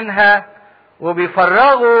جايين منها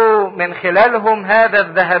وبيفرغوا من خلالهم هذا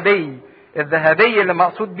الذهبي اللي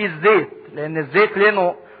مقصود بيه الزيت، لان الزيت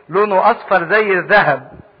لونه اصفر زي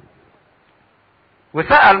الذهب.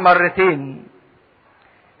 وسأل مرتين.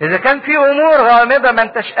 اذا كان في امور غامضة ما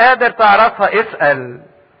انتش قادر تعرفها اسأل،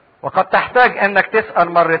 وقد تحتاج انك تسأل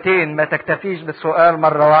مرتين، ما تكتفيش بالسؤال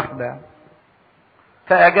مرة واحدة.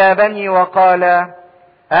 فاجابني وقال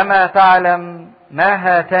أما تعلم ما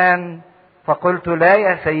هاتان؟ فقلت لا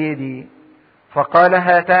يا سيدي. فقال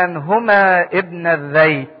هاتان هما ابن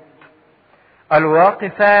الزيت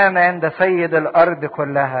الواقفان عند سيد الأرض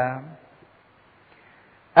كلها.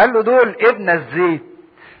 قال له دول ابن الزيت.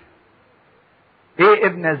 ايه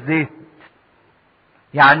ابن الزيت؟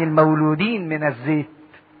 يعني المولودين من الزيت.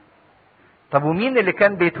 طب ومين اللي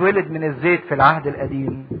كان بيتولد من الزيت في العهد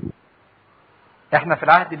القديم؟ احنا في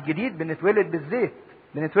العهد الجديد بنتولد بالزيت.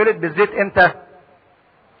 بنتولد بالزيت امتى؟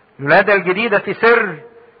 الولادة الجديدة في سر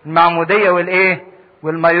المعمودية والايه؟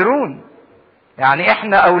 والميرون. يعني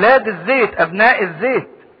احنا اولاد الزيت، ابناء الزيت.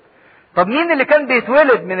 طب مين اللي كان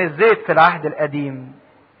بيتولد من الزيت في العهد القديم؟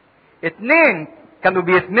 2 كانوا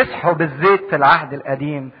بيتمسحوا بالزيت في العهد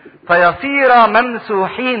القديم فيصير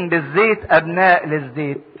ممسوحين بالزيت ابناء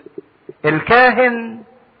للزيت، الكاهن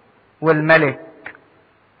والملك.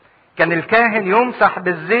 كان الكاهن يمسح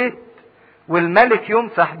بالزيت والملك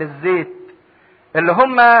يمسح بالزيت، اللي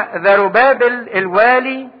هم زربابل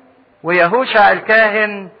الوالي ويهوشع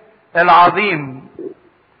الكاهن العظيم،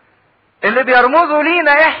 اللي بيرمزوا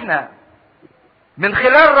لينا احنا من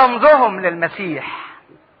خلال رمزهم للمسيح.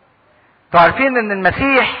 تعرفين ان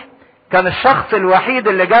المسيح كان الشخص الوحيد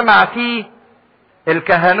اللي جمع فيه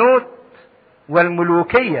الكهنوت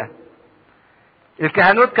والملوكية.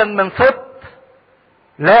 الكهنوت كان من سبط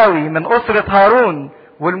لاوي من أسرة هارون،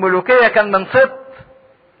 والملوكية كان من سبط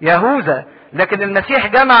يهوذا، لكن المسيح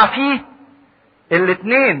جمع فيه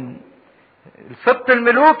الاثنين. السبط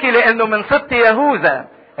الملوكي لانه من سبط يهوذا،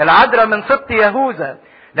 العذراء من سبط يهوذا،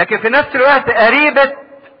 لكن في نفس الوقت قريبة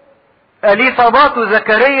اليصابات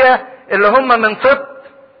وزكريا اللي هم من سبط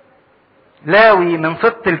لاوي من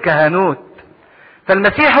سبط الكهنوت.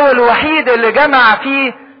 فالمسيح هو الوحيد اللي جمع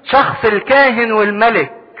فيه شخص الكاهن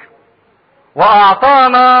والملك،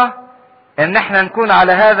 واعطانا ان احنا نكون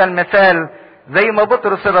على هذا المثال، زي ما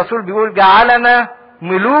بطرس الرسول بيقول جعلنا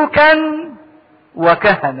ملوكا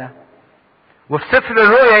وكهنة. وفي سفر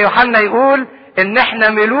الرؤيا يوحنا يقول ان احنا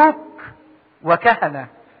ملوك وكهنة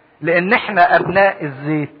لان احنا ابناء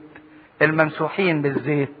الزيت الممسوحين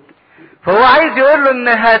بالزيت. فهو عايز يقول له ان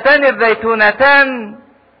هاتان الزيتونتان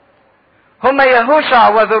هما يهوشع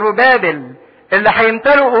وزربابل اللي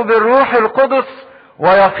هيمتلئوا بالروح القدس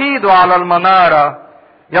ويفيضوا على المنارة،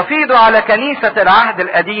 يفيضوا على كنيسة العهد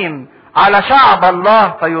القديم، على شعب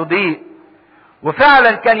الله فيضيء.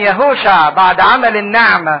 وفعلا كان يهوشع بعد عمل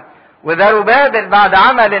النعمة وزربابل بعد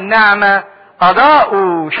عمل النعمة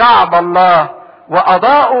أضاءوا شعب الله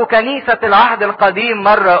وأضاءوا كنيسة العهد القديم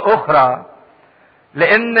مرة أخرى،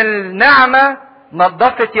 لأن النعمة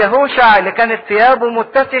نظفت يهوشع اللي كانت ثيابه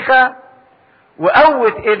متسخة،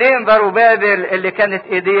 وقوت ايدين زربابل اللي كانت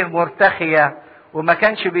ايديه مرتخية وما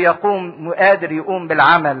كانش قادر يقوم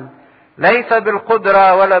بالعمل. ليس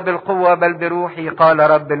بالقدرة ولا بالقوة بل بروحي قال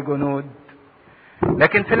رب الجنود.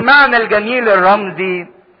 لكن في المعنى الجميل الرمزي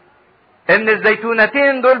ان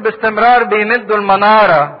الزيتونتين دول باستمرار بيمدوا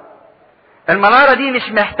المنارة. المنارة دي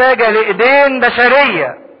مش محتاجة لايدين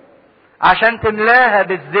بشرية عشان تملاها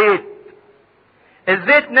بالزيت.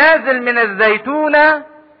 الزيت نازل من الزيتونة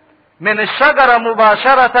من الشجرة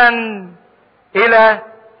مباشرة الى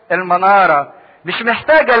المنارة، مش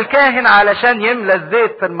محتاجة الكاهن علشان يملى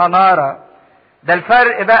الزيت في المنارة. ده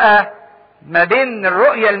الفرق بقى ما بين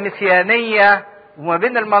الرؤية المسيانية وما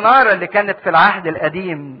بين المنارة اللي كانت في العهد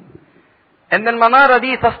القديم، ان المنارة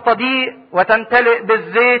دي تستضيء وتمتلئ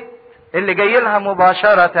بالزيت اللي جاي لها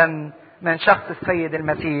مباشرة من شخص السيد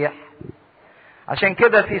المسيح. عشان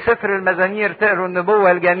كده في سفر المزامير تقروا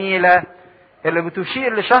النبوة الجميلة اللي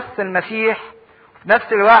بتشير لشخص المسيح، وفي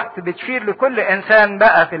نفس الوقت بتشير لكل انسان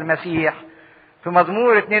بقى في المسيح. في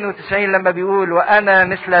مزمور 92 لما بيقول وانا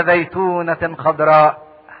مثل زيتونة خضراء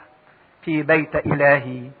في بيت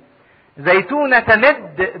الهي. زيتونة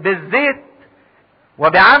تمد بالزيت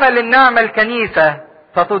وبعمل النعمة الكنيسة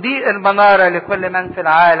فتضيء المنارة لكل من في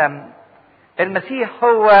العالم. المسيح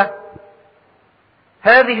هو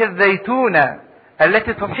هذه الزيتونة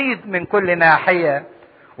التي تحيط من كل ناحية،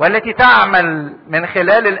 والتي تعمل من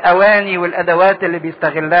خلال الأواني والأدوات اللي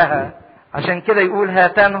بيستغلها. عشان كده يقول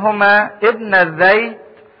هاتان هما ابن الزيت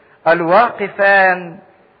الواقفان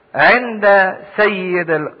عند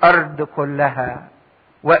سيد الأرض كلها.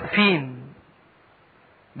 واقفين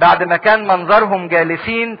بعد ما كان منظرهم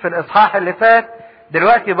جالسين في الإصحاح اللي فات،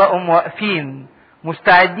 دلوقتي بقوا واقفين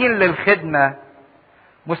مستعدين للخدمة،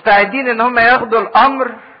 مستعدين ان هم ياخدوا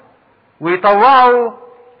الأمر ويطوعوا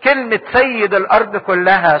كلمة سيد الأرض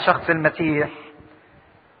كلها شخص المسيح.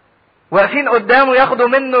 واقفين قدامه ياخدوا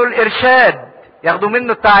منه الإرشاد، ياخدوا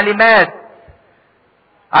منه التعليمات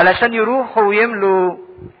علشان يروحوا ويملوا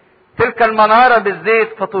تلك المنارة بالزيت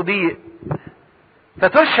فتضيء،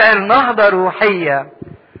 فتشعل نهضة روحية.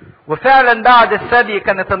 وفعلا بعد السبي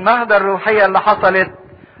كانت النهضة الروحية اللي حصلت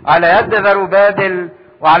على يد زروبابل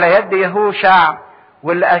وعلى يد يهوشع،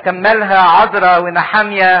 واللي أكملها عذرا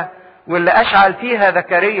ونحمية، واللي أشعل فيها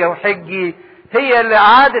زكريا وحجي، هي اللي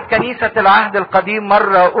أعادت كنيسة العهد القديم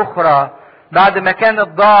مرة أخرى بعد ما كانت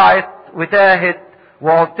ضاعت وتاهت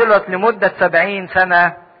وعطلت لمدة 70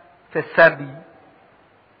 سنة في السبي.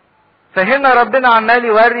 فهنا ربنا عمال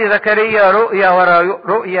يوري زكريا رؤية ورا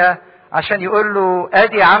رؤية عشان يقول له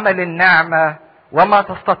ادي عمل النعمة وما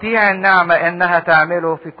تستطيع النعمة انها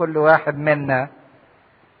تعمله في كل واحد منا.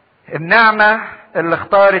 النعمة اللي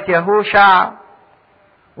اختارت يهوشع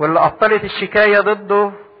واللي ابطلت الشكاية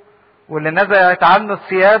ضده، واللي نزعت عنه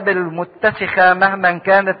الثياب المتسخة مهما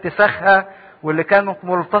كانت تسخها، واللي كانت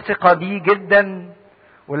ملتصقة بيه جدا،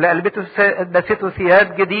 واللي ألبسته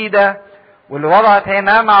ثياب جديدة، واللي وضعت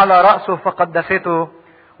عمامة على رأسه فقدسته،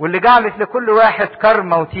 واللي جعلت لكل واحد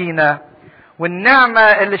كرمة وتينة. والنعمة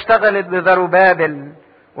اللي اشتغلت بزروبابل،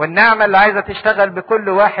 والنعمة اللي عايزة تشتغل بكل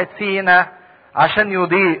واحد فينا عشان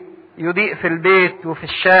يضيء في البيت وفي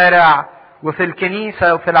الشارع وفي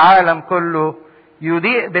الكنيسة وفي العالم كله،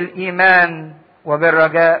 يضيء بالإيمان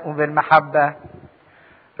وبالرجاء وبالمحبة.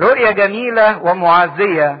 رؤية جميلة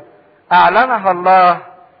ومعزية أعلنها الله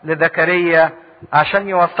لزكريا عشان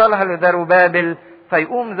يوصلها لزروبابل،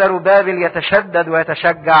 فيقوم زروبابل يتشدد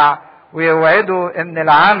ويتشجع ويوعده ان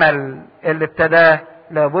العمل اللي ابتداه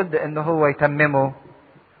لابد ان هو يتممه.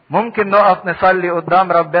 ممكن نقف نصلي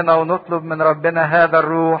قدام ربنا ونطلب من ربنا هذا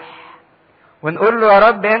الروح ونقول له يا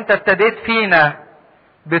رب انت ابتديت فينا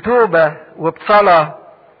بتوبة وبصلاة،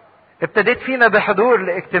 ابتديت فينا بحضور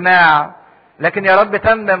لاجتماع، لكن يا رب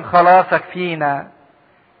تمم خلاصك فينا،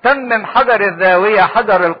 تمم حجر الزاوية،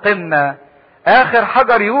 حجر القمة، اخر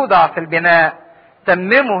حجر يوضع في البناء،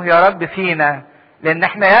 تممه يا رب فينا، لان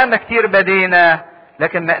احنا ياما كتير بدينا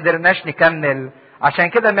لكن ما قدرناش نكمل. عشان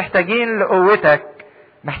كده محتاجين لقوتك،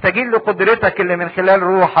 محتاجين لقدرتك اللي من خلال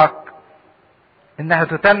روحك انها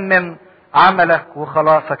تتمم عملك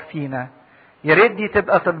وخلاصك فينا. يا ريت دي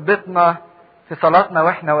تبقى طلبتنا في صلاتنا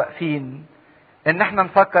واحنا واقفين، ان احنا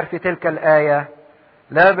نفكر في تلك الآية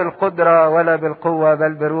لا بالقدرة ولا بالقوة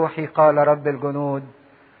بل بروحي قال رب الجنود.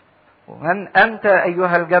 ومن أنت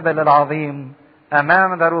أيها الجبل العظيم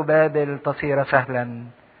أمام زروبابل تصير سهلا.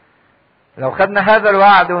 لو خدنا هذا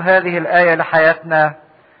الوعد وهذه الآية لحياتنا،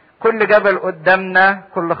 كل جبل قدامنا،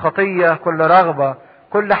 كل خطية، كل رغبة،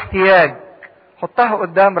 كل احتياج، حطها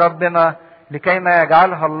قدام ربنا لكي ما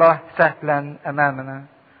يجعلها الله سهلا أمامنا.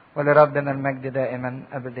 ولربنا المجد دائما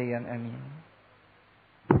أبديا أمين.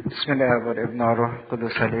 بسم الله والابن والروح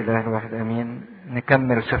القدس الإله الواحد أمين.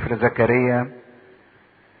 نكمل سفر زكريا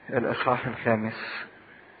الإصحاح 5،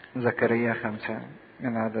 زكريا 5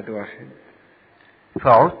 من عدد 1.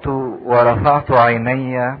 فعدت ورفعت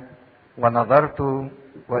عيني ونظرت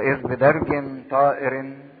وإذ بدرج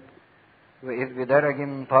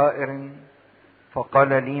طائر فقال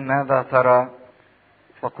لي ماذا ترى؟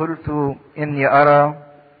 فقلت إني أرى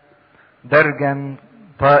درجا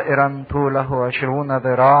طائرا طوله 20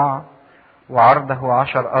 ذراع وعرضه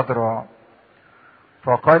 10 أذرع.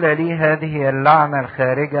 فقال لي هذه اللعنة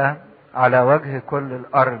الخارجة على وجه كل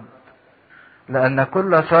الأرض، لأن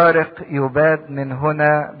كل سارق يباد من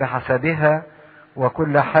هنا بحسبها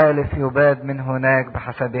وكل حالف يباد من هناك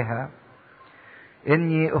بحسبها.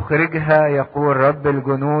 إني أخرجها يقول رب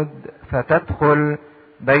الجنود، فتدخل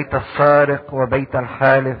بيت السارق وبيت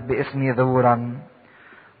الحالف باسمي ذورا،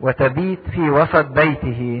 وتبيت في وسط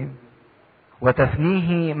بيته،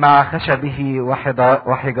 وتفنيه مع خشبه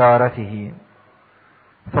وحجارته.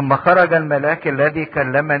 ثم خرج الملاك الذي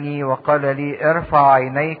كلمني وقال لي: ارفع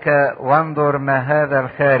عينيك وانظر ما هذا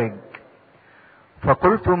الخارج.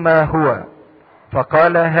 فقلت: ما هو؟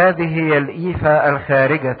 فقال: هذه هي الإيفة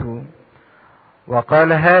الخارجة.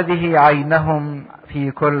 وقال: هذه عينهم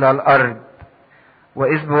في كل الأرض.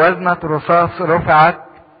 وإذ بوزنة رصاص رفعت،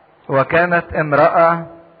 وكانت امرأة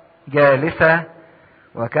جالسة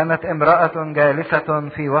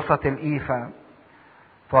في وسط الإيفة.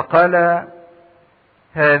 فقال: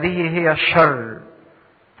 هذه هي الشر.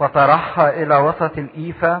 فطرحها إلى وسط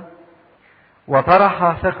الإيفة،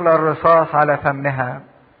 وطرح ثقل الرصاص على فمها.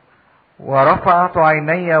 ورفعت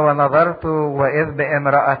عيني ونظرت، وإذ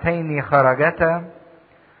بامرأتين خرجتا،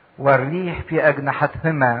 والريح في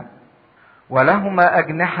أجنحتهما، ولهما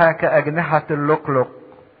أجنحة كأجنحة اللقلق.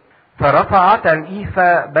 فرفعتا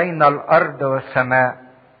الإيفة بين الأرض والسماء.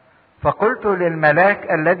 فقلت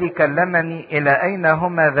للملاك الذي كلمني: إلى أين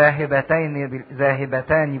هما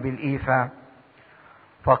ذاهبتان بالإيفة؟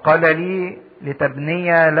 فقال لي: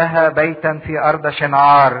 لتبني لها بيتا في أرض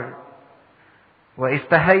شنعار، وإذ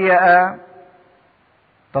تهيأ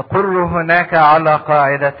تقر هناك على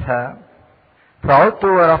قاعدتها. فعدت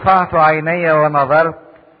ورفعت عيني ونظرت،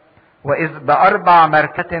 وإذ بأربع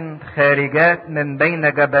مركة خارجات من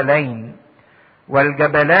بين جبلين،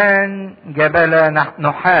 والجبلان جبل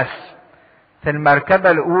نحاس. في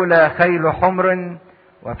المركبة الأولى خيل حمر،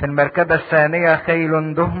 وفي المركبة الثانية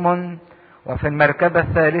خيل دهم، وفي المركبة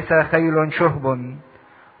الثالثة خيل شهب،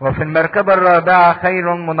 وفي المركبة الرابعة خيل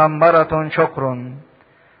منمرة شقر.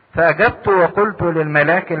 فأجبت وقلت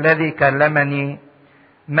للملاك الذي كلمني: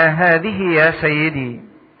 ما هذه يا سيدي؟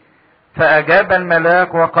 فأجاب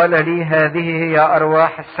الملاك وقال لي: هذه هي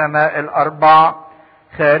أرواح السماء الأربع،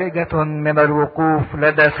 خارجة من الوقوف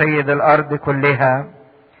لدى سيد الأرض كلها،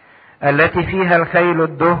 التي فيها الخيل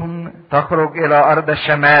الدهم تخرج إلى أرض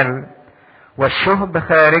الشمال، والشهب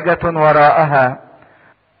خارجة وراءها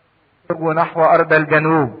نحو أرض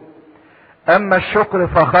الجنوب. أما الشقر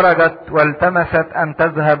فخرجت والتمست أن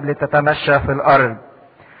تذهب لتتمشى في الأرض.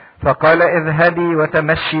 فقال: اذهبي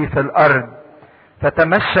وتمشي في الأرض.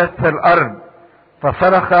 فتمشت في الأرض.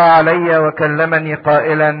 فصرخ علي وكلمني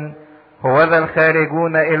قائلا: هوذا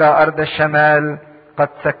الخارجون إلى أرض الشمال قد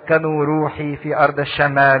سكنوا روحي في أرض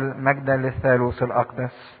الشمال، مجدا للثالوث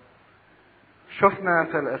الأقدس. شفنا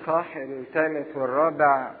في الإصحاح الثالث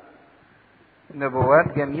والرابع نبوات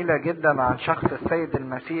جميلة جدا عن شخص السيد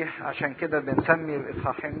المسيح. عشان كده بنسمي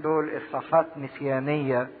الإصحاحين دول إصحاحات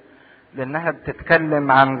مسيانية، لأنها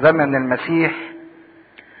بتتكلم عن زمن المسيح،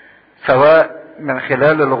 سواء من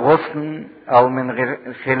خلال الغصن أو من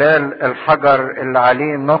خلال الحجر اللي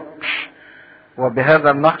عليه نقش،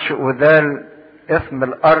 وبهذا النقش أذال اسم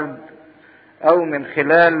الأرض، أو من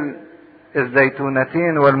خلال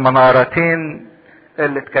الزيتونتين والمنارتين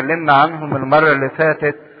اللي اتكلمنا عنهم المرة اللي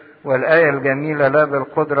فاتت، والآية الجميلة: لا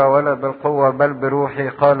بالقدرة ولا بالقوة بل بروحي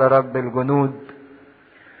قال رب الجنود.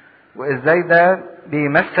 وإزاي ده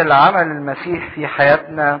بيمثل عمل المسيح في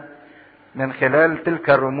حياتنا من خلال تلك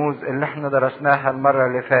الرموز اللي احنا درسناها المرة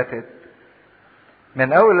اللي فاتت.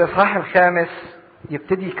 من أول الإصحاح الخامس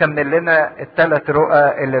يبتدي يكمل لنا الثلاث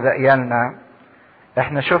رؤى اللي بقيالنا.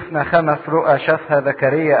 احنا شفنا 5 رؤى شافها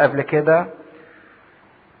زكريا قبل كده،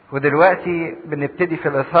 ودلوقتي بنبتدي في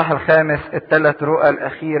الإصحاح الخامس ال3 رؤى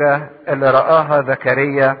الأخيرة اللي رآها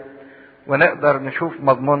زكريا، ونقدر نشوف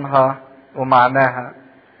مضمونها ومعناها.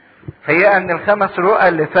 هي أن ال5 رؤى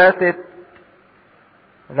اللي فاتت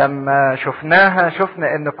لما شفناها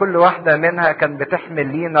شفنا أن كل واحدة منها كان بتحمل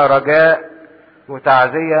لينا رجاء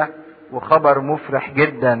وتعزية وخبر مفرح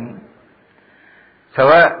جدا،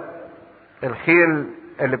 سواء الخيل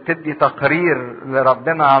اللي بتدي تقرير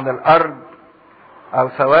لربنا عن الأرض، أو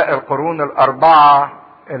سواء القرون ال4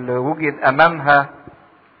 اللي وجد أمامها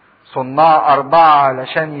صناع 4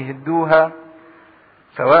 علشان يهدوها،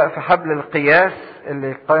 سواء في حبل القياس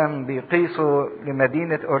اللي كان بيقيسوا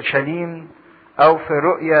لمدينة أورشليم، أو في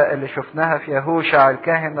رؤية اللي شفناها في يهوشع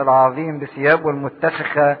الكاهن العظيم بثيابه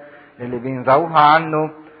المتسخة اللي بينزعوها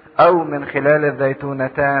عنه، أو من خلال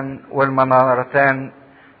الزيتونتان والمنارتان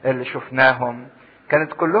اللي شفناهم.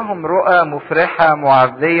 كانت كلهم رؤى مفرحة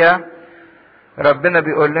معزية. ربنا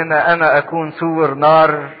بيقول لنا: أنا أكون سور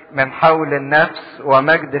نار من حول النفس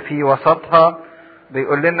ومجد في وسطها،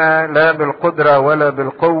 بيقول لنا لا بالقدرة ولا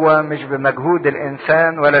بالقوة، مش بمجهود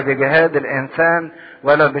الإنسان ولا بجهاد الإنسان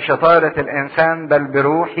ولا بشطارة الإنسان، بل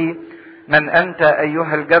بروحي. من أنت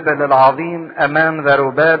أيها الجبل العظيم أمام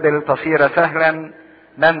ذروبابل تصير سهلا.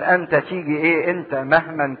 من أنت تيجي إيه أنت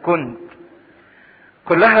مهما كنت.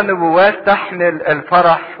 كلها نبوات تحمل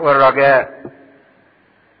الفرح والرجاء.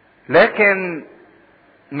 لكن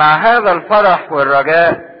مع هذا الفرح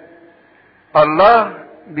والرجاء الله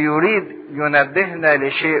بيريد ينبهنا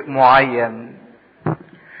لشيء معين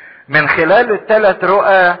من خلال الثلاث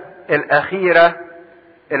رؤى الأخيرة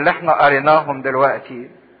اللي احنا قريناهم دلوقتي.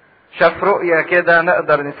 شاف رؤية كده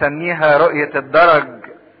نقدر نسميها رؤية الدرج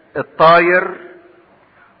الطاير،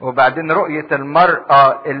 وبعدين رؤية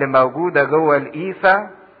المرأة اللي موجودة جوه الإيفة،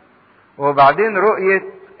 وبعدين رؤية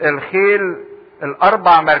الخيل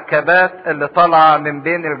الأربع مركبات اللي طالعة من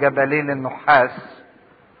بين الجبلين النحاس.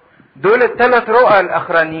 دول الثلاث رؤى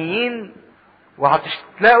الأخرانيين،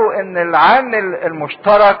 وهتلاقوا ان العامل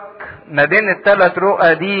المشترك ما بين الثلاث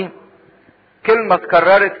رؤى دي كلمة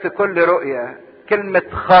اتكررت في كل رؤية، كلمة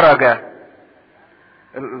خرج.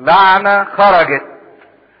 اللعنة خرجت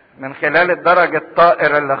من خلال الدرج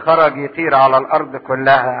الطائر اللي خرج يطير على الأرض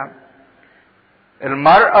كلها.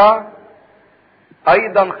 المرأة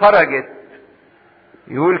أيضا خرجت.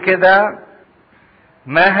 يقول كده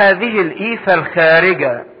ما هذه الإيفة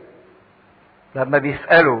الخارجة. لما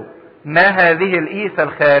بيسألوا ما هذه الإيفة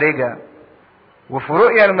الخارجة. وفي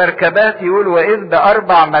رؤيا المركبات يقول وإذ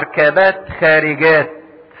بأربع مركبات خارجات.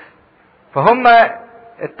 فهم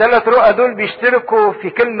الثلاث رؤى دول بيشتركوا في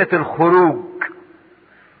كلمة الخروج.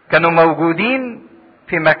 كانوا موجودين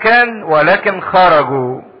في مكان ولكن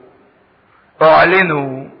خرجوا،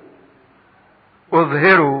 اعلنوا،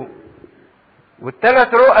 اظهروا.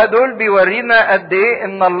 والثلاث رؤى دول بيورينا قد ايه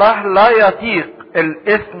ان الله لا يطيق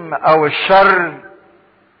الاثم او الشر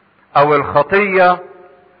او الخطية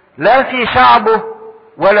لا في شعبه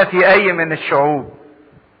ولا في اي من الشعوب.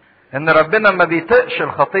 ان ربنا ما بيطيقش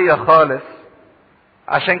الخطية خالص.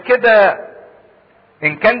 عشان كده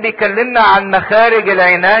ان كان بيكلمنا عن مخارج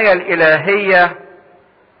العناية الالهية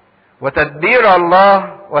وتدبير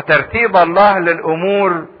الله وترتيب الله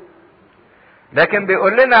للامور، لكن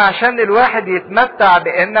بيقول لنا عشان الواحد يتمتع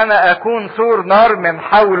بان انا اكون سور نار من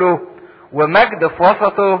حوله ومجد في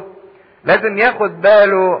وسطه، لازم ياخد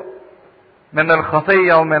باله من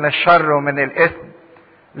الخطية ومن الشر ومن الاثم.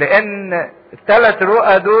 لان الثلاث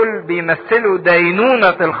رؤى دول بيمثلوا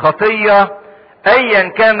دينونة الخطية ايا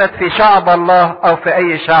كانت في شعب الله او في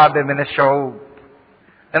اي شعب من الشعوب.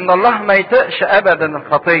 ان الله ما يطيقش ابدا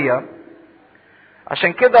الخطية.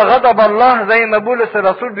 عشان كده غضب الله زي ما بولس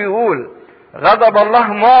الرسول بيقول غضب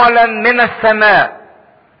الله معلن من السماء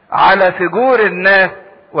على فجور الناس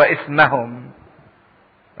واسمهم.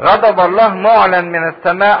 غضب الله معلن من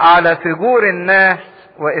السماء على فجور الناس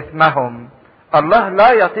واسمهم. الله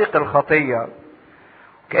لا يطيق الخطية.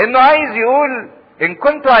 كأنه عايز يقول ان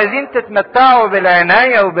كنتوا عايزين تتمتعوا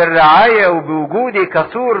بالعناية وبالرعاية وبوجودي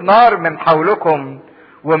كسور نار من حولكم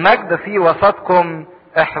ومجد في وسطكم،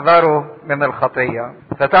 احذروا من الخطية.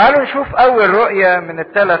 فتعالوا نشوف اول رؤية من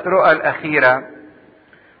الثلاث رؤى الاخيرة.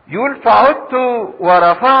 يقول فعدت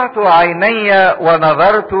ورفعت عيني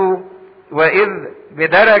ونظرت واذ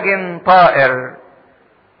بدرج طائر.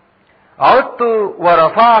 عدت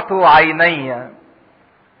ورفعت عيني.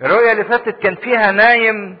 الرؤية اللي فاتت كان فيها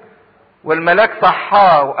نايم والملاك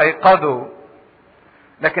صحاه وايقظه،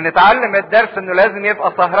 لكن اتعلم الدرس انه لازم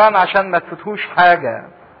يبقى سهران عشان ما تفوتهوش حاجة،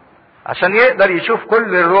 عشان يقدر يشوف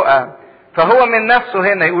كل الرؤى. فهو من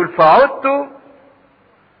نفسه هنا يقول فعدت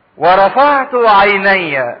ورفعت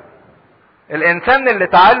عيني. الانسان اللي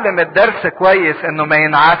اتعلم الدرس كويس انه ما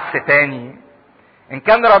ينعس تاني. ان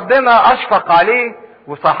كان ربنا اشفق عليه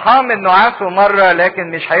وصحاه من نعاسه مرة،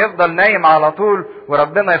 لكن مش هيفضل نايم على طول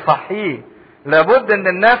وربنا يصحيه. لابد ان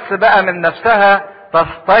النفس بقى من نفسها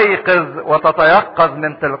تستيقظ وتتيقظ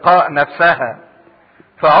من تلقاء نفسها.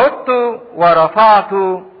 فعدت ورفعت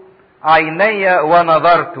عيني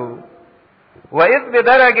ونظرت واذ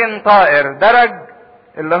بدرج طائر. درج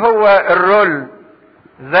اللي هو الرول،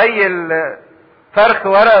 زي الفرخ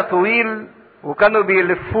ورق طويل وكانوا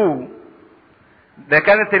بيلفوه. ده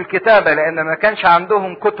كانت الكتابة لان ما كانش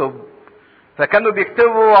عندهم كتب، فكانوا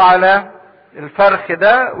بيكتبوا على الفرخ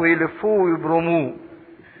ده ويلفوه ويبرموه.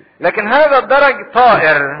 لكن هذا الدرج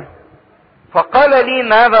طائر. فقال لي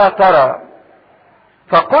ماذا ترى؟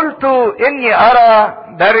 فقلت اني ارى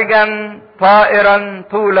درجا طائرا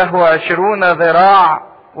طوله 20 ذراع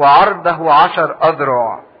وعرضه 10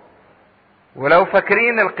 اذرع. ولو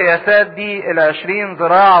فاكرين القياسات دي 20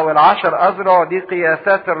 ذراع وال10 اذرع دي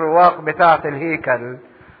قياسات الرواق بتاعة الهيكل،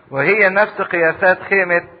 وهي نفس قياسات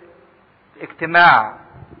خيمة اجتماع.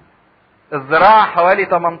 الذراع حوالي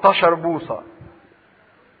 18 بوصة.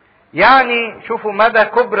 يعني شوفوا مدى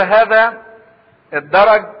كبر هذا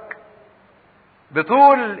الدرج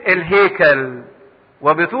بطول الهيكل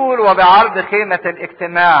وبطول وبعرض خيمة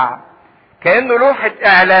الاجتماع، كأنه لوحة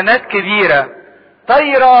اعلانات كبيرة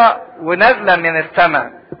طايرة ونازلة من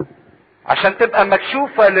السماء عشان تبقى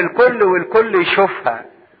مكشوفة للكل والكل يشوفها.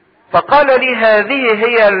 فقال لي هذه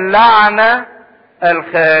هي اللعنة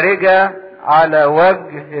الخارجة على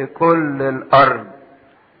وجه كل الارض.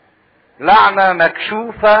 لعنة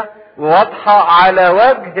مكشوفة وواضحة على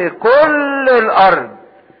وجه كل الارض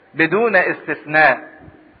بدون استثناء،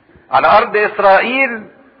 على ارض اسرائيل،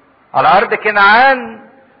 على ارض كنعان،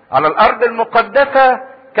 على الارض المقدسة،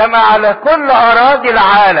 كما على كل اراضي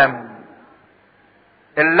العالم.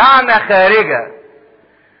 اللعنة خارجة،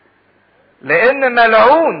 لان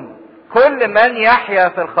ملعون كل من يحيا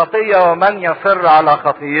في الخطية ومن يصر على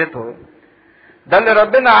خطيته. ده اللي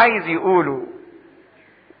ربنا عايز يقوله،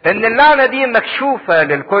 ان اللعنة دي مكشوفة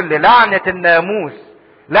للكل، لعنة الناموس،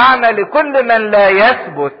 لعنة لكل من لا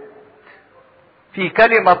يثبت في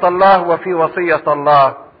كلمة الله وفي وصية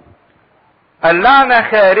الله. اللعنة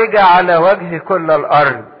خارجة على وجه كل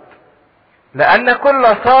الارض، لان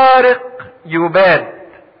كل سارق يباد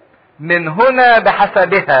من هنا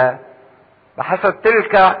بحسبها، بحسب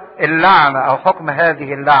تلك اللعنة او حكم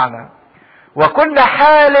هذه اللعنة، وكل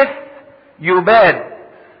حالف يباد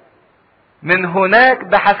من هناك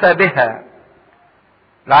بحسبها.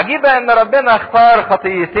 العجيبة ان ربنا اختار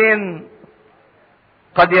خطيتين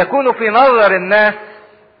قد يكونوا في نظر الناس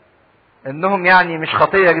انهم يعني مش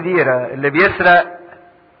خطية كبيرة، اللي بيسرق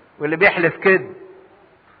واللي بيحلف كذب،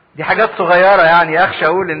 دي حاجات صغيرة يعني اخشى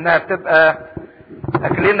اقول انها بتبقى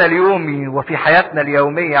اكلنا اليومي وفي حياتنا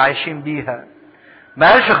اليومية عايشين بيها.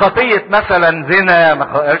 ما قالش خطية مثلا زنا، ما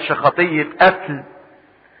قالش خطية قتل،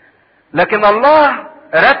 لكن الله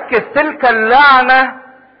ركز تلك اللعنة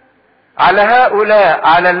على هؤلاء،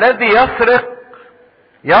 على الذي يسرق.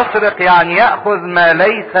 يسرق يعني يأخذ ما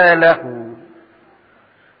ليس له،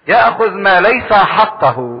 يأخذ ما ليس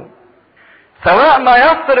حقه، سواء ما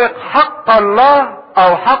يسرق حق الله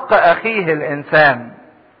او حق اخيه الانسان.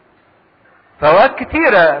 فوقت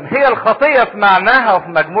كتيرة هي الخطية في معناها وفي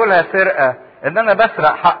مجمولها سرقة، ان انا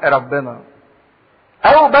بسرق حق ربنا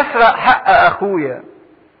او بسرق حق اخويا.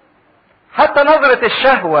 حتى نظرة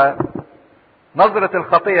الشهوة، نظرة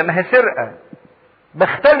الخطية، ما هي سرقة،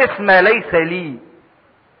 بختلف ما ليس لي.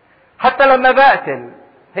 حتى لما بقتل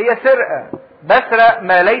هي سرقة، بسرق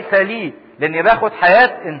ما ليس لي لاني باخد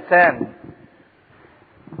حياة انسان.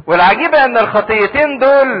 والعجيبة ان الخطيتين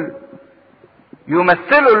دول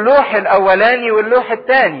يمثلوا اللوح الاولاني واللوح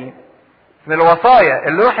الثاني في الوصايا.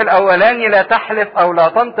 اللوح الاولاني لا تحلف او لا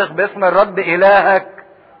تنطق باسم الرب الهك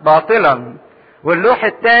باطلا، واللوح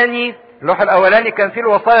الثاني، اللوح الاولاني كان فيه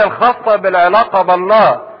الوصايا الخاصة بالعلاقة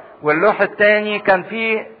بالله، واللوح الثاني كان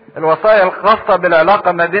فيه الوصايا الخاصة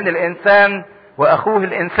بالعلاقة ما بين الانسان واخوه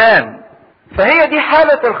الانسان. فهي دي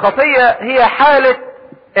حالة الخطية، هي حالة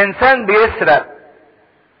انسان بيسرق.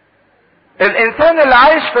 الانسان اللي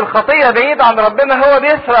عايش في الخطية بعيد عن ربنا هو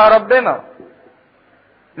بيسرق ربنا،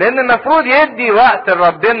 لان المفروض يدي وقت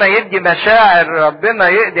لربنا، يدي مشاعر ربنا،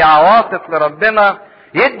 يدي عواطف لربنا،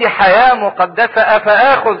 يدي حياة مقدسة.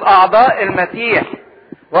 افاخذ اعضاء المسيح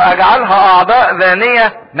واجعلها اعضاء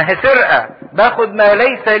ذانية؟ ما هي سرقة، باخد ما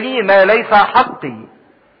ليس لي، ما ليس حقي.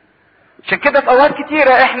 عشان كده في اوقات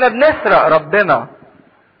كتيرة احنا بنسرق ربنا،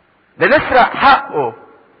 بنسرق حقه.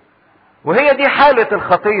 وهي دي حالة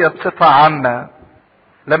الخطية بصفة عامة،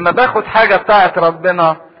 لما باخد حاجة بتاعت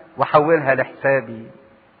ربنا واحولها لحسابي.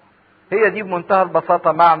 هي دي بمنتهى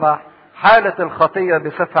البساطة معنى حالة الخطية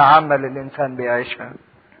بصفة عامة اللي الانسان بيعيشها.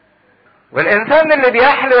 والانسان اللي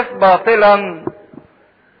بيحلف باطلا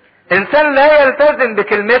انسان لا يلتزم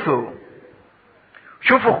بكلمته.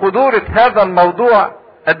 شوفوا خطورة هذا الموضوع،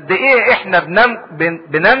 قد ايه احنا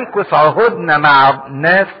بننكس عهودنا مع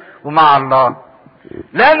الناس ومع الله،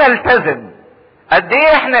 لا نلتزم. قد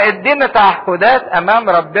ايه احنا ادينا تعهدات امام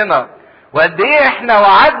ربنا، وقد ايه احنا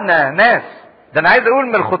وعدنا ناس. ده انا عايز اقول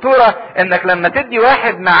من الخطورة انك لما تدي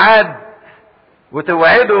واحد ميعاد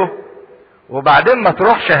وتوعده وبعدين ما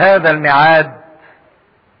تروحش هذا الميعاد،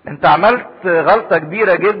 انت عملت غلطة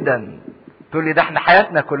كبيرة جدا. تقول لي ده احنا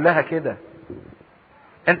حياتنا كلها كده.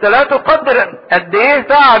 انت لا تقدر قد ايه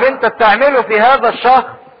تعب انت بتعمله في هذا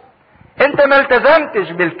الشخص. انت ما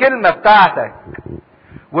التزمتش بالكلمة بتاعتك.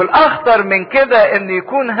 والاخطر من كده ان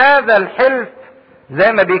يكون هذا الحلف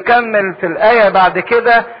زي ما بيكمل في الآية بعد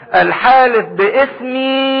كده، الحالف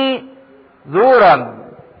باسمي زورا.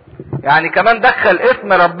 يعني كمان دخل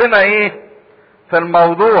اسم ربنا ايه في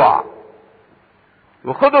الموضوع.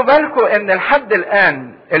 وخدوا بالكم ان لحد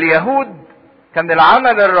الان اليهود كان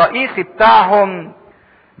العمل الرئيسي بتاعهم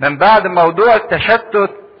من بعد موضوع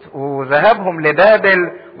التشتت وذهابهم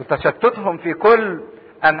لبابل وتشتتهم في كل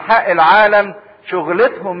انحاء العالم،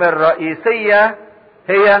 شغلتهم الرئيسية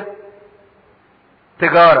هي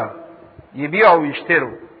تجارة، يبيعوا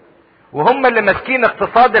ويشتروا، وهم اللي ماسكين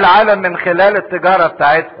اقتصاد العالم من خلال التجارة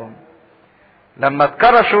بتاعتهم. لما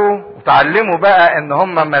اتكرشوا وتعلموا بقى ان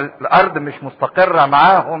هم الارض مش مستقرة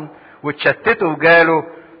معاهم وتشتتوا وجالوا،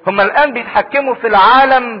 هم الان بيتحكموا في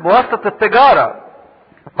العالم بواسطة التجارة.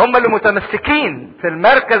 هم اللي متمسكين في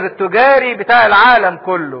المركز التجاري بتاع العالم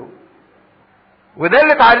كله، وده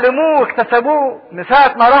اللي اتعلموه واكتسبوه من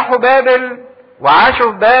ساعة ما راحوا بابل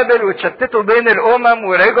وعاشوا في بابل وتشتتوا بين الامم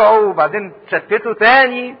ورجعوا وبعدين تشتتوا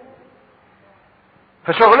تاني.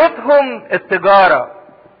 فشغلتهم التجارة،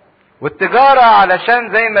 والتجارة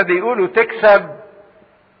علشان زي ما بيقولوا تكسب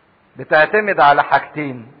بتعتمد على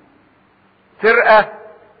حاجتين: سرقة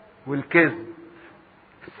والكذب.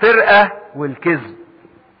 السرقة والكذب،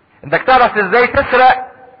 انك تعرف ازاي تسرق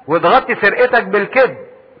وتغطي سرقتك بالكذب.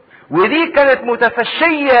 ودي كانت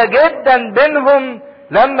متفشية جدا بينهم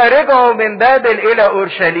لما رجعوا من بابل الى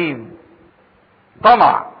اورشليم.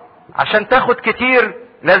 طمع، عشان تاخد كتير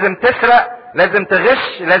لازم تسرق، لازم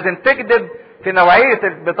تغش، لازم تكذب في نوعية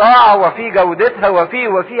البضاعة وفي جودتها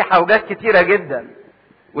وفي حاجات كتيرة جدا.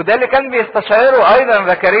 وده اللي كان بيستشعره ايضا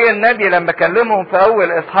زكريا النبي لما كلمهم في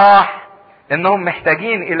اول اصحاح انهم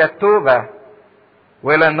محتاجين الى التوبة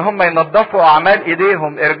والى ان هم ينظفوا اعمال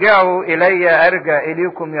ايديهم. ارجعوا الي ارجع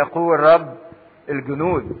اليكم يقول رب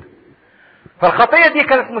الجنود. فالخطية دي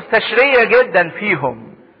كانت مستشرية جدا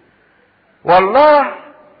فيهم، والله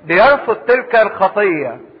بيرفض تلك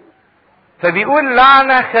الخطية، فبيقول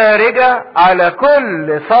لعنة خارجة على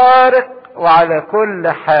كل سارق وعلى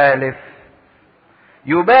كل حالف،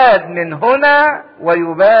 يباد من هنا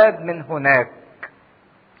ويباد من هناك.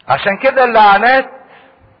 عشان كده اللعنات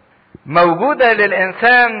موجودة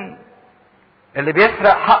للإنسان اللي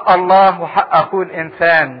بيسرق حق الله وحق أخوه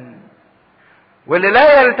الإنسان، واللي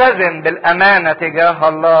لا يلتزم بالأمانة تجاه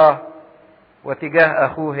الله وتجاه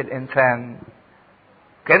أخوه الإنسان.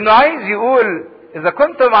 كأنه عايز يقول إذا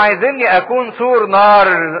كنتم عايزيني أكون سور نار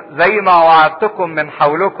زي ما وعدتكم من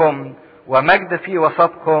حولكم ومجد في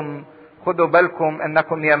وسطكم، خدوا بالكم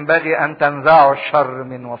أنكم ينبغي أن تنزعوا الشر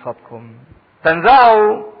من وسطكم،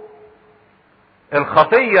 تنزعوا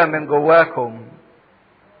الخطية من جواكم،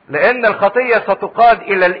 لأن الخطية ستقاد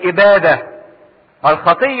إلى الإبادة.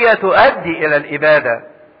 الخطية تؤدي إلى الإبادة.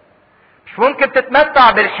 مش ممكن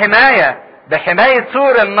تتمتع بحماية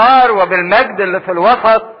سور النار وبالمجد اللي في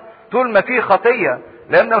الوسط طول ما فيه خطية،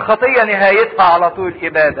 لأن الخطية نهايتها على طول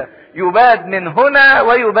إبادة. يباد من هنا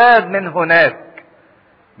ويباد من هناك،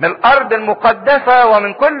 من الأرض المقدسة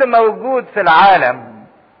ومن كل موجود في العالم.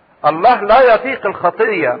 الله لا يطيق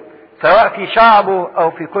الخطية سواء في شعبه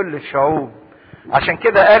أو في كل الشعوب. عشان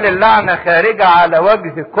كده قال اللعنة خارجة على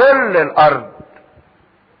وجه كل الأرض،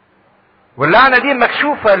 واللعنة دي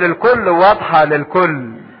مكشوفة للكل، واضحة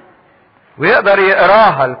للكل، ويقدر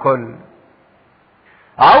يقراها الكل.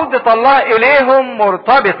 عودة الله إليهم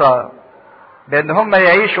مرتبطة بأن هم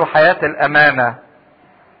يعيشوا حياة الأمانة.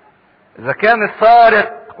 إذا كان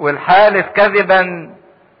السارق والحالف كذبا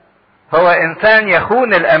هو إنسان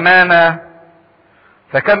يخون الأمانة،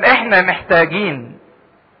 فكم إحنا محتاجين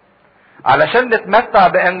علشان نتمتع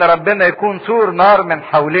بأن ربنا يكون سور نار من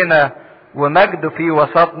حولنا ومجد في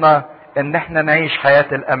وسطنا، إن إحنا نعيش حياة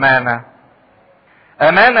الأمانة.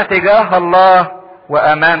 أمانة تجاه الله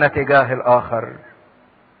وأمانة تجاه الآخر.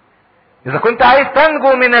 إذا كنت عايز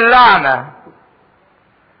تنجو من اللعنة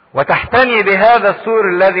وتحتمي بهذا السور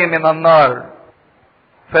الذي من النار،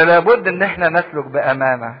 فلا بد ان احنا نسلك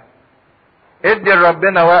بأمانة. ادي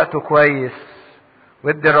لربنا وقته كويس،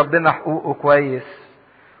 وادي لربنا حقوقه كويس،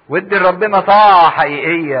 وادي لربنا طاعة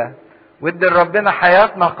حقيقية، وادي لربنا حياة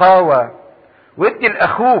نقاوة، وادي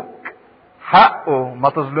لأخوك حقه، ما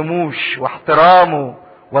تظلموش، واحترامه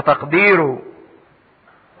وتقديره.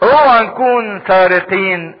 اوعى نكون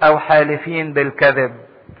سارقين او حالفين بالكذب.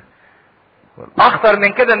 والاخطر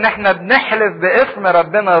من كده ان احنا بنحلف باسم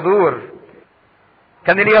ربنا دور.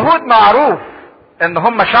 كان اليهود معروف ان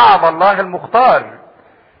هم شعب الله المختار،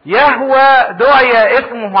 يهوى دعي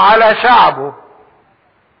اسمه على شعبه،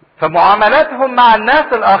 فمعاملاتهم مع الناس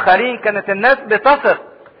الاخرين كانت الناس بتثق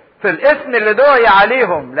في الاسم اللي دعي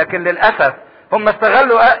عليهم، لكن للاسف هم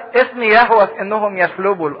استغلوا اسم يهوى في انهم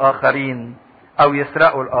يسلبوا الاخرين او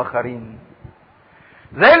يسرقوا الاخرين.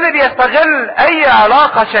 زي اللي بيستغل اي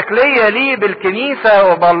علاقة شكلية ليه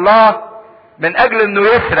بالكنيسة وبالله من اجل انه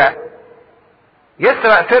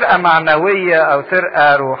يسرق سرقة معنوية او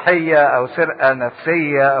سرقة روحية او سرقة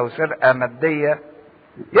نفسية او سرقة مادية،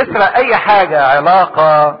 يسرق اي حاجة،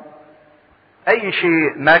 علاقة، اي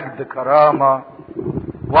شيء، مجد، كرامة،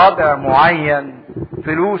 وضع معين،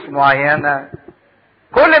 فلوس معينة،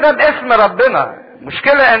 كل ده باسم ربنا.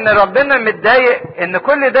 مشكلة ان ربنا متضايق ان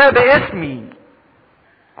كل ده باسمي،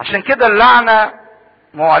 عشان كده اللعنة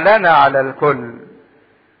معلنة على الكل.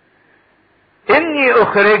 اني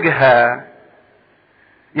اخرجها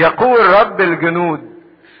يقول رب الجنود،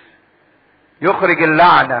 يخرج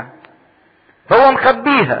اللعنة، هو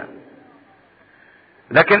مخبيها،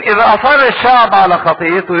 لكن اذا اصر الشعب على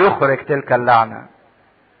خطيته يخرج تلك اللعنة.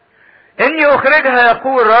 اني اخرجها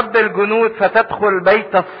يقول رب الجنود فتدخل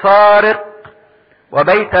بيت السارق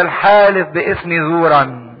وبيت الحالف باسمي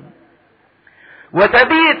زورا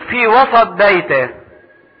وتبيت في وسط بيته.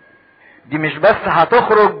 دي مش بس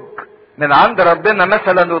هتخرج من عند ربنا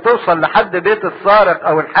مثلا وتوصل لحد بيت السارق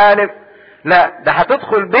او الحالف، لا، ده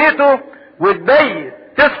هتدخل بيته وتبيت،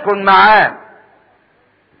 تسكن معاه.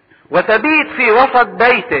 وتبيت في وسط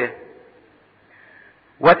بيته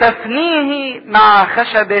وتفنيه مع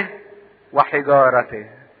خشبه وحجارته.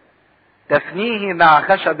 تفنيه مع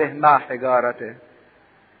خشبه مع حجارته.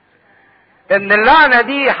 ان اللعنة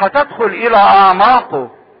دي هتدخل الى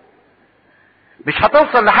اعماقه، مش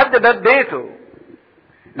هتوصل لحد باب بيته،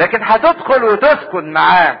 لكن هتدخل وتسكن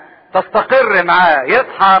معاه، تستقر معاه،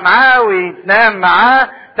 يصحى معاه وينام معاه،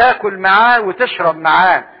 تاكل معاه وتشرب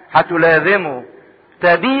معاه، هتلازمه،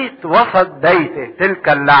 تبيت وسط بيته تلك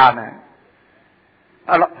اللعنة.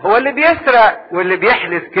 هو اللي بيسرق واللي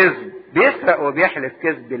بيحلف كذب، بيسرق وبيحلف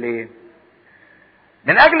كذب ليه؟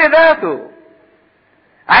 من اجل ذاته،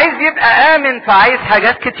 عايز يبقى امن، فعايز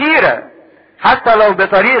حاجات كتيرة حتى لو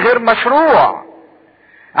بطريق غير مشروع،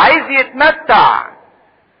 عايز يتمتع.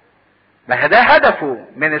 ما ده هدفه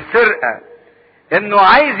من السرقة، انه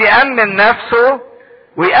عايز يأمن نفسه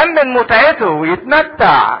ويأمن متعته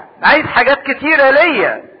ويتمتع، عايز حاجات كتيرة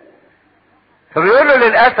ليا. فبيقولوا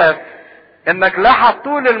للأسف انك لا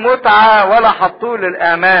حطوه للمتعة ولا حطوه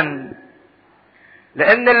للأمان،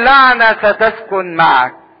 لان اللعنة ستسكن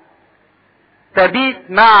معك، تبيت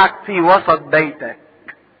معك في وسط بيتك.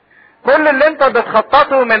 كل اللي انت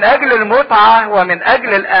بتخططه من اجل المتعة ومن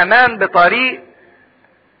اجل الامان بطريق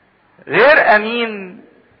غير امين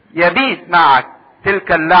يبيت معك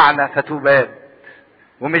تلك اللعنة فتباد.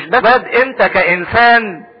 ومش بس انت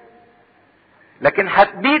كانسان، لكن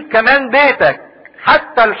هتبيد كمان بيتك،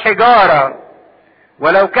 حتى الحجارة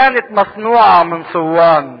ولو كانت مصنوعة من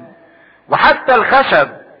صوان، وحتى الخشب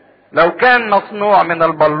لو كان مصنوع من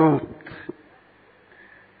البلوط.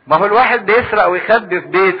 ما هو الواحد بيسرق ويخبي في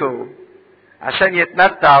بيته عشان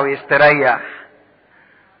يتمتع ويستريح.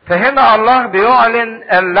 فهنا الله بيعلن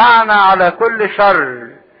اللعنة على كل شر،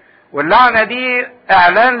 واللعنة دي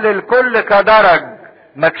اعلان للكل كدرج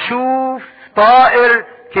مكشوف طائر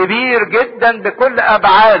كبير جدا بكل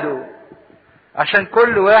ابعاده، عشان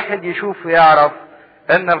كل واحد يشوف ويعرف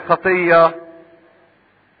ان الخطية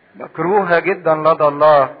مكروهة جدا لدى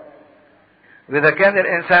الله. واذا كان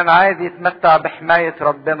الانسان عايز يتمتع بحماية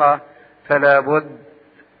ربنا فلا بد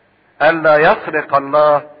الا يسرق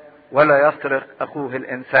الله ولا يسرق اخوه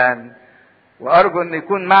الانسان. وارجو ان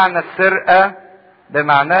يكون معنى السرقة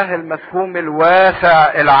بمعناه المفهوم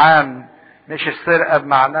الواسع العام، مش السرقة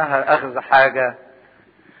بمعناها اخذ حاجة.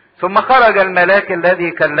 ثم خرج الملاك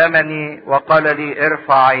الذي كلمني وقال لي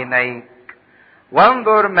ارفع عينيك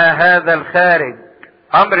وانظر ما هذا الخارج.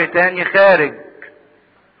 امر تاني خارج،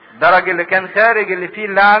 الدرج اللي كان خارج اللي فيه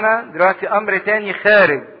اللعنة دلوقتي امر تاني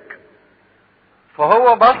خارج.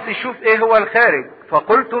 فهو بص يشوف ايه هو الخارج،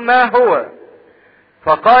 فقلت ما هو؟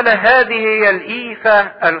 فقال هذه هي الإيفة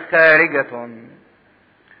الخارجة.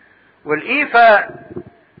 والإيفة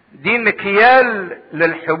دي مكيال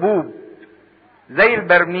للحبوب زي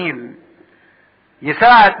البرميل،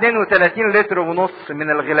 يساع 32 لتر ونص من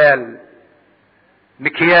الغلال.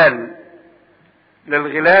 مكيال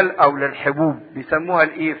للغلال او للحبوب بيسموها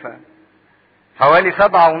الإيفة، حوالي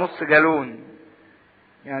 7.5 جالون،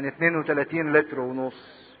 يعني 32 لتر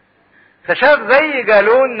ونص. فشاف زي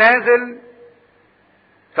جالون نازل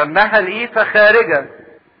سماها الإيفة خارجة.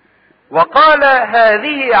 وقال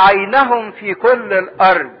هذه عينهم في كل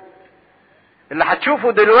الارض. اللي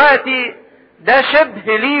هتشوفه دلوقتي ده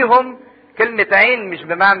شبه ليهم. كلمة عين مش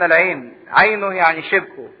بمعنى العين، عينه يعني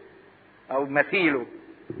شبهه او مثيله.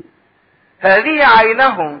 هذه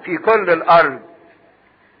عينهم في كل الارض،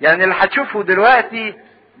 يعني اللي هتشوفه دلوقتي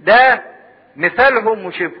ده مثالهم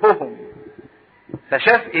وشبههم.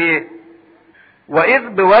 فشاف ايه؟ واذ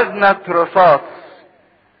بوزنة رصاص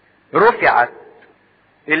رفعت.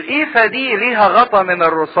 الإيفة دي ليها غطا من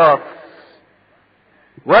الرصاص،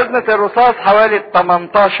 وزنة الرصاص حوالي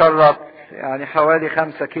 18 رطل، يعني حوالي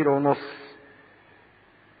 5 كيلو ونص.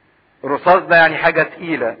 الرصاص ده يعني حاجة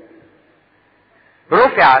تقيلة.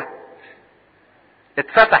 رفعت،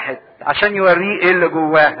 اتفتحت عشان يوريه ايه اللي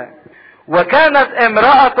جواها. وكانت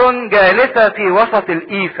امرأة جالسة في وسط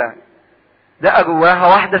الإيفة، لقى جواها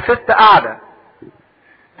واحدة ست قاعدة،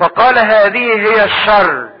 فقال هذه هي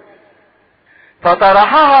الشر،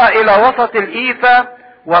 فطرحها الى وسط الإيفة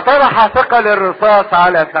وطرح ثقل الرصاص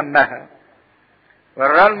على فمها.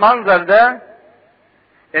 ورى المنظر ده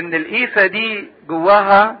ان الإيفة دي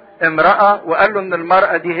جواها امرأة، وقال له ان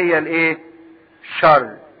المرأة دي هي الايه؟ شر.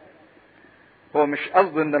 هو مش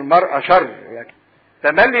قصده ان المرأة شر، يعني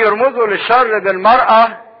تملي يرمزوا للشر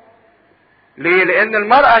بالمرأة. ليه؟ لان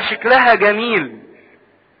المرأة شكلها جميل،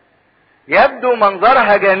 يبدو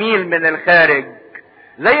منظرها جميل من الخارج،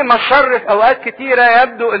 زي ما الشر في اوقات كتيرة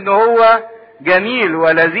يبدو ان هو جميل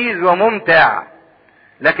ولذيذ وممتع،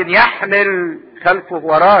 لكن يحمل خلفه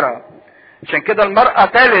ورارة. عشان كده المرأة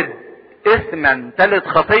تلد اثما، تلد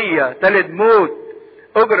خطية، تلد موت،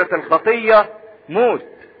 اجرة الخطية موت.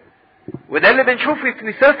 وده اللي بنشوفه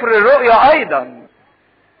في سفر الرؤيا ايضا،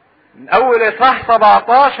 من اول اصحاح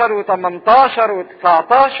 17 و18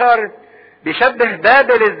 و19 بيشبه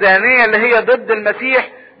بابل الزانية اللي هي ضد المسيح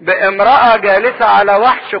بامرأة جالسة على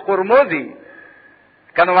وحش قرمزي.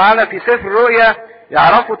 كانوا معانا في سفر الرؤيا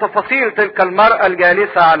يعرفوا تفاصيل تلك المرأة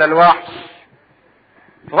الجالسة على الوحش.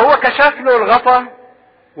 فهو كشف له الغطا،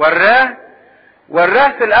 وراه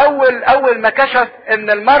في الاول، اول ما كشف ان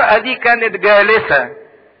المرأة دي كانت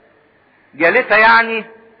جالسة يعني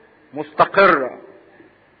مستقرة.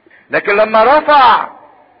 لكن لما رفع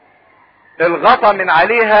الغطا من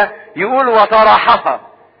عليها يقول وطرحها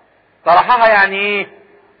يعني ايه؟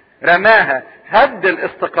 رماها، هد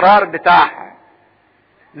الاستقرار بتاعها،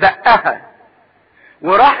 دقها،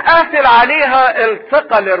 وراح قافل عليها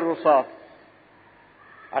الثقل الرصاص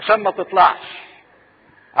عشان ما تطلعش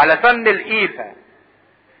على فم الإيفة،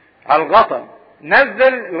 على الغطا.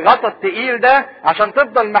 نزل الغطا التقيل ده عشان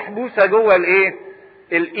تفضل محبوسة جوه الايه؟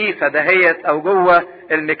 الإيفة دهيت، او جوه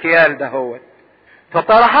المكيال دهوت.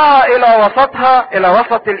 فطرحها الى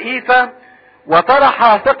وسط الإيفة،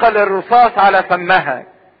 وطرح ثقل الرصاص على فمها.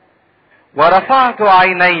 ورفعت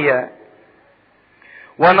عيني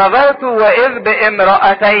ونظرت، واذ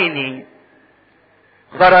بامرأتين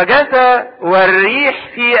خرجتا والريح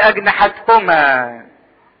في اجنحتهما.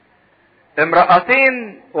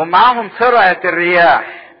 امرأتين ومعهم سرعة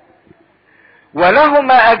الرياح،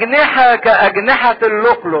 ولهما اجنحة كاجنحة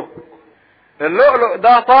اللؤلؤ. اللؤلؤ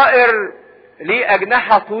ده طائر ليه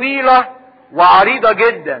اجنحة طويلة وعريضة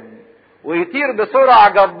جدا، ويطير بسرعة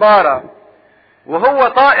جبارة، وهو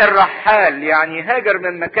طائر رحال، يعني هاجر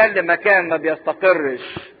من مكان لمكان ما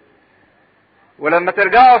بيستقرش. ولما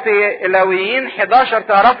ترجعوا في لاويين 11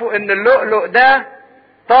 تعرفوا ان اللؤلؤ ده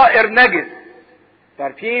طائر نجس.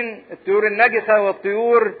 عارفين الطيور النجسة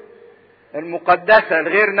والطيور المقدسة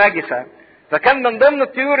الغير نجسة، فكان من ضمن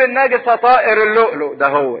الطيور النجسة طائر اللؤلؤ ده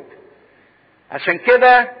هو. عشان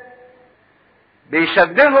كده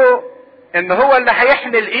بيشبهوا ان هو اللي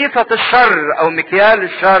هيحمل إيفة الشر او مكيال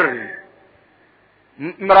الشر.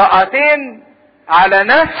 امرأتين على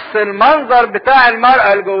نفس المنظر بتاع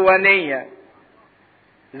المرأة الجوانية،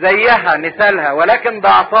 زيها مثالها، ولكن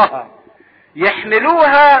ضعفها،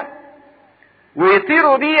 يحملوها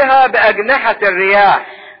ويطيروا بيها بأجنحة الرياح،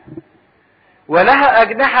 ولها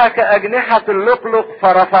أجنحة كأجنحة اللقلق،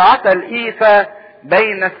 فرفعت الإيفة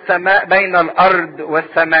بين الأرض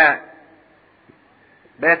والسماء.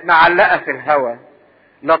 بقت معلقة في الهواء،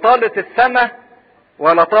 لا طالت السماء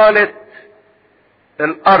ولا طالت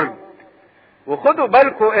الأرض. وخدوا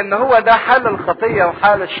بالكم ان هو ده حال الخطية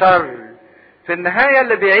وحال الشر. في النهاية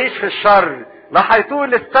اللي بيعيش في الشر لا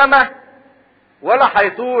هيطول السماء ولا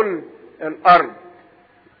هيطول الأرض،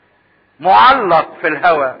 معلق في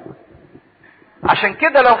الهواء. عشان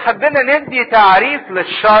كده لو حبينا ندي تعريف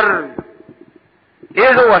للشر،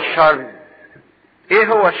 ايه هو الشر؟ ايه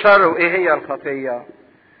هو الشر وايه هي الخطية؟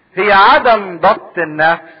 هي عدم ضبط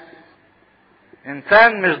النفس.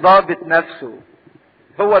 انسان مش ضابط نفسه،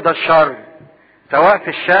 هو ده الشر، سواء في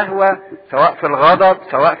الشهوة، سواء في الغضب،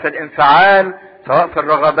 سواء في الانفعال، سواء في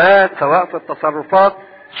الرغبات، سواء في التصرفات.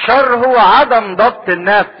 الشر هو عدم ضبط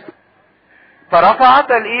النفس.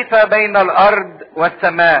 فرفعت الإيفة بين الأرض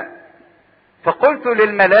والسماء، فقلت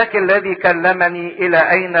للملاك الذي كلمني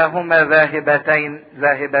إلى أين هما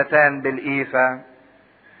ذاهبتان بالإيفة؟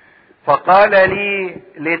 فقال لي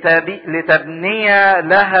لتبني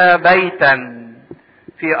لها بيتا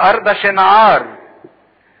في أرض شنعار،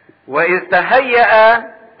 وإذ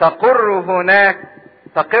تهيأ تقر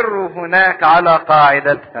هناك على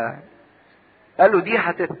قاعدتها. قال له دي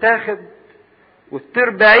هتتاخد وتطير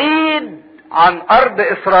بعيد عن ارض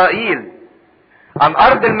اسرائيل، عن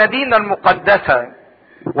ارض المدينة المقدسة،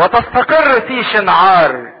 وتستقر في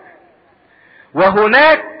شنعار،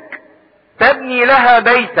 وهناك تبني لها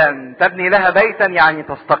بيتا. تبني لها بيتا يعني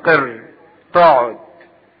تستقر، تقعد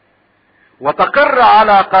وتقر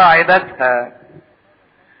على قاعدتها،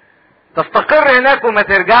 تستقر هناك وما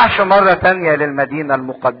ترجعش مرة تانية للمدينة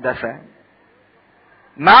المقدسة.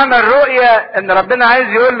 معنى الرؤية ان ربنا عايز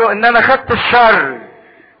يقول له ان انا خدت الشر،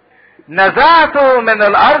 نزعته من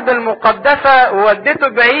الارض المقدسة ووديته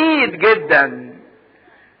بعيد جدا.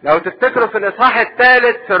 لو تفتكروا في الاصحاح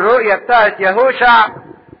الثالث في الرؤية بتاعت يهوشع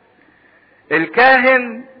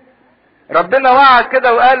الكاهن، ربنا وعد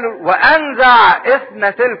كده وقال وانزع اسم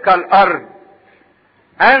تلك الارض،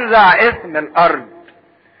 انزع اسم الارض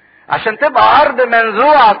عشان تبقى ارض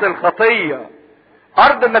منزوعة الخطية،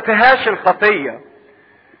 ارض ما فيهاش الخطية.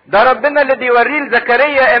 ده ربنا اللي بيوريه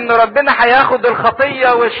لزكريا ان ربنا هياخد الخطية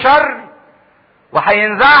والشر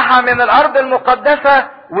وهينزعها من الارض المقدسة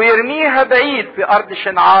ويرميها بعيد في ارض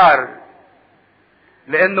شنعار،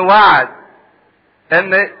 لانه وعد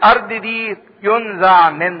ان الارض دي ينزع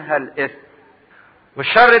منها الاثم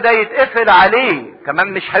والشر ده يتقفل عليه،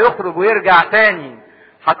 كمان مش هيخرج ويرجع تاني،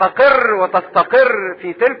 هتقر وتستقر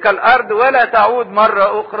في تلك الارض ولا تعود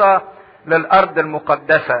مرة اخرى للارض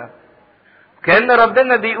المقدسة. كأن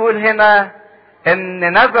ربنا بيقول هنا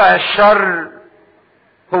ان نزع الشر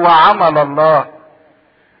هو عمل الله.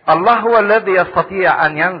 الله هو الذي يستطيع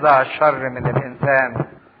ان ينزع الشر من الانسان.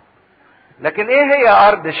 لكن ايه هي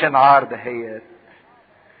ارض شنعار دهيت؟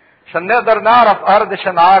 عشان نقدر نعرف ارض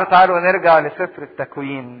شنعار تعالوا نرجع لسفر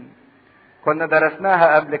التكوين، كنا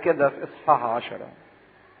درسناها قبل كده في اصحاح 10.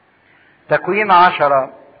 تكوين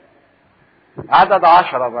 10 عدد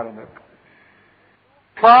 10 برضك.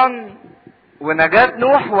 طوفان ونجاة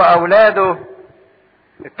نوح واولاده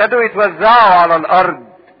ابتدوا يتوزعوا على الارض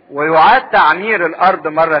ويعاد تعمير الارض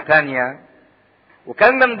مرة تانية.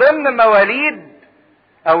 وكان من ضمن مواليد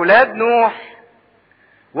اولاد نوح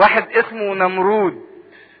واحد اسمه نمرود.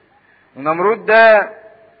 ونمرود ده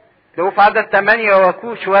لو في عدد 8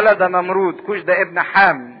 وكوش ولد نمرود. كوش ده ابن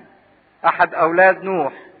حام احد اولاد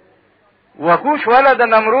نوح. وكوش ولد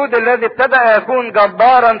نمرود الذي ابتدأ يكون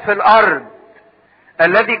جبارا في الارض،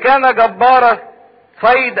 الذي كان جبارا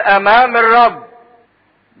صيد امام الرب.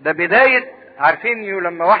 ده بداية، عارفين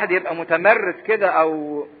لما واحد يبقى متمرد كده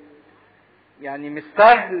او يعني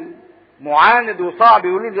مستهل معاند وصعب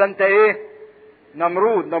يقولوا له انت ايه؟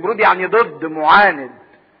 نمرود. نمرود يعني ضد، معاند.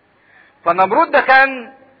 فنمرود ده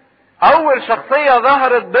كان اول شخصية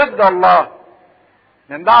ظهرت ضد الله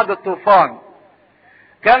من بعد الطوفان.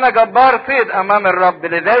 كان جبار صيد امام الرب،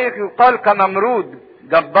 لذلك يقال كنمرود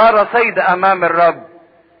جبار صيد امام الرب.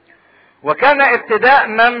 وكان ابتداء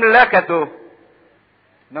مملكته.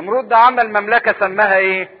 نمرود ده عمل مملكة سماها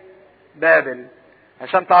ايه؟ بابل.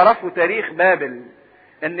 عشان تعرفوا تاريخ بابل،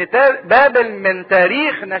 ان بابل من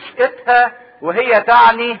تاريخ نشأتها وهي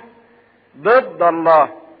تعني ضد الله.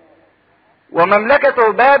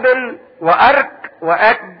 ومملكته بابل وأرك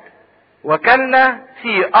وأكد وكلنا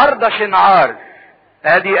في أرض شنعار.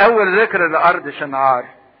 ادي اول ذكر لأرض شنعار.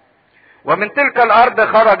 ومن تلك الأرض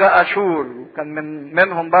خرج أشور، كان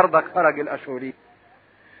منهم برضك خرج الأشوري.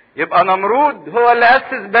 يبقى نمرود هو اللي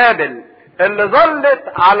أسس بابل، اللي ظلت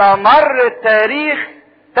على مر التاريخ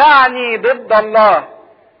تعني ضد الله.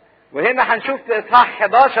 وهنا هنشوف في إصحاح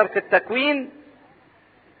 11 في التكوين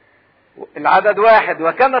العدد 1: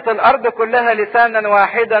 وكانت الأرض كلها لسانا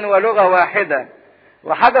واحدا ولغة واحدة،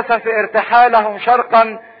 وحدث في ارتحالهم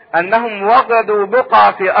شرقا أنهم وجدوا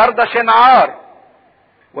بقعة في أرض شنعار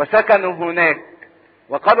وسكنوا هناك.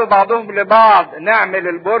 وقالوا بعضهم لبعض نعمل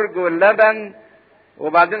البرج واللبن.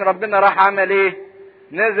 وبعدين ربنا راح عمل ايه؟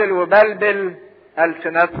 نزل وبلبل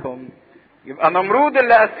ألسنتهم. يبقى نمرود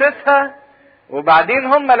اللي أسسها، وبعدين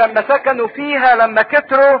هم لما سكنوا فيها لما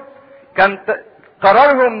كتروا كان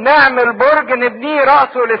قرارهم نعمل برج نبنيه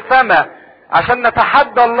رأسه للسماء عشان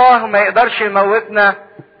نتحدى الله ما يقدرش يموتنا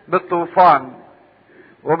بالطوفان.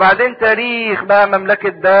 وبعدين تاريخ بقى مملكة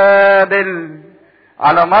بابل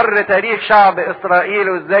على مر تاريخ شعب إسرائيل،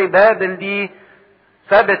 وازاي بابل دي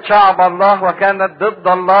سابت شعب الله وكانت ضد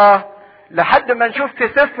الله، لحد ما نشوف في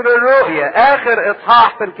سفر الرؤيا آخر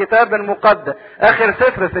إصحاح في الكتاب المقدس، آخر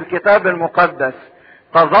سفر في الكتاب المقدس،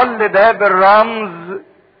 تظل بابل رمز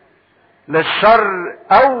للشر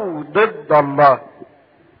أو ضد الله،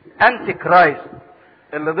 أنتي كرايست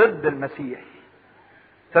اللي ضد المسيح.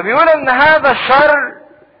 فبيقول إن هذا الشر،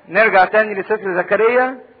 نرجع تاني لسفر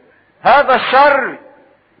زكريا، هذا الشر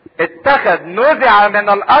اتخذ نزع من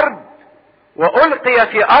الأرض وألقي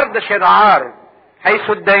في أرض شنعار حيث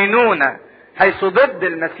الدينونة، حيث ضد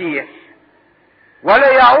المسيح،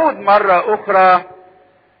 ولا يعود مرة أخرى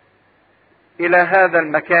إلى هذا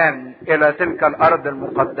المكان، إلى تلك الأرض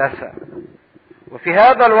المقدسة. وفي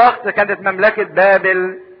هذا الوقت كانت مملكة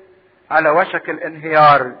بابل على وشك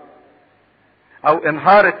الانهيار، أو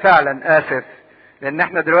انهارت فعلا، آسف، لأن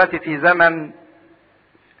احنا دلوقتي في زمن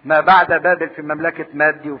ما بعد بابل في مملكة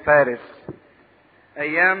مادي وفارس،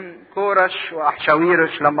 أيام كورش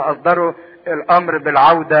وأحشاويرش لما أصدروا الأمر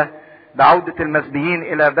بعودة المسبيين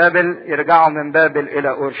إلى بابل، يرجعوا من بابل إلى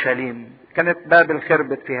أورشليم. كانت بابل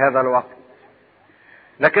خربت في هذا الوقت،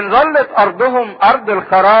 لكن ظلت أرضهم أرض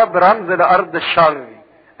الخراب رمز لأرض الشر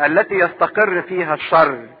التي يستقر فيها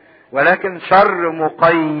الشر، ولكن شر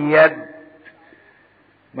مقيد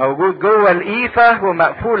موجود جوه الإيفة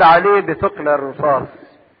ومقفول عليه بثقل الرصاص.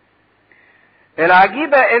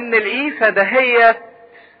 العجيبة ان الإيفة دهيت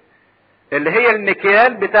اللي هي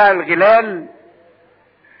المكيال بتاع الغلال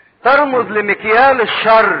ترمز لمكيال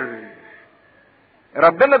الشر.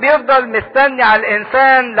 ربنا بيفضل مستني على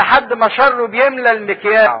الانسان لحد ما شره بيملى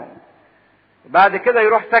المكيال، وبعد كده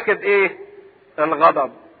يروح ساكب ايه؟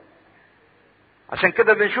 الغضب. عشان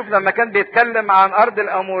كده بنشوف لما كان بيتكلم عن ارض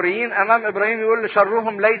الاموريين امام ابراهيم يقول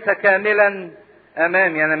شرهم ليس كاملا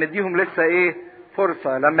امامي، انا مديهم لسه ايه؟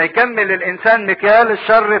 فرصة. لما يكمل الانسان مكيال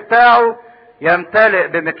الشر بتاعه يمتلئ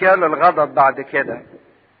بمكيال الغضب بعد كده.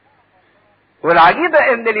 والعجيبة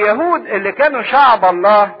ان اليهود اللي كانوا شعب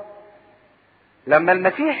الله لما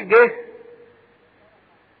المسيح جه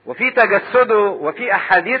وفي تجسده وفي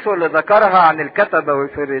احاديثه اللي ذكرها عن الكتبة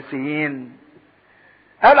والفريسيين،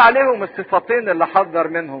 قال عليهم الصفتين اللي حذر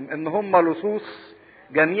منهم، ان هم لصوص،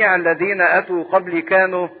 جميع الذين اتوا قبلي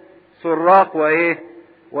كانوا سراق وايه؟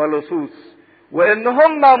 ولصوص. وان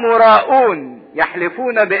هم مراؤون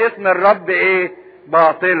يحلفون باسم الرب ايه؟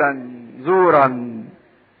 باطلا زورا.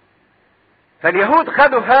 فاليهود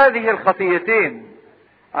خدوا هذه الخطيتين،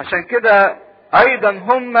 عشان كده ايضا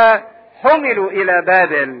هم حملوا الى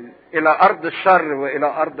بابل، الى ارض الشر والى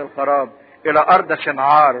ارض الخراب، الى ارض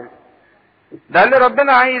شنعار. ده اللي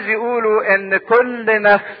ربنا عايز يقوله، ان كل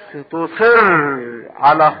نفس تصر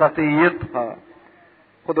على خطيتها.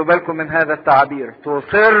 خدوا بالكم من هذا التعبير،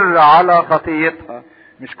 تصر على خطيتها.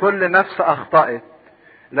 مش كل نفس اخطأت،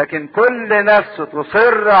 لكن كل نفس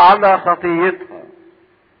تصر على خطيتها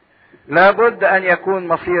لابد ان يكون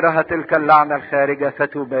مصيرها تلك اللعنة الخارجة،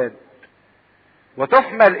 فتباد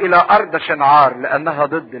وتحمل الى ارض شنعار لانها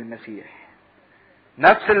ضد المسيح.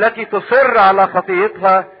 نفس التي تصر على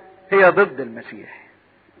خطيتها هي ضد المسيح.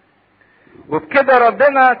 وبكده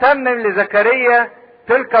ربنا تمم لزكريا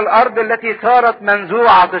تلك الارض التي صارت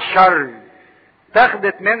منزوعة الشر،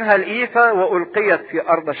 تاخدت منها الإيفة وألقيت في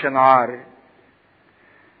أرض شنعار.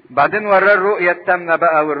 بعدين وراه الرؤية التامنة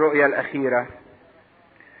بقى والرؤية الأخيرة.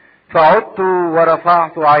 فعدت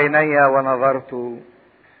ورفعت عيني ونظرت،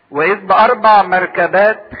 وإذ بأربع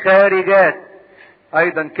مركبات خارجات،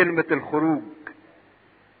 أيضا كلمة الخروج،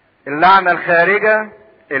 اللعنة الخارجة،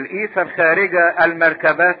 الإيفة الخارجة،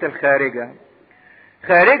 المركبات الخارجة،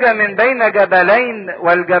 خارجة من بين جبلين،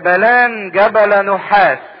 والجبلان جبل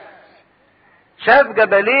نحاس. شاف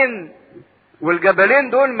جبلين، والجبلين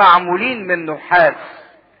دول معمولين من نحاس،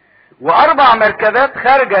 واربع مركبات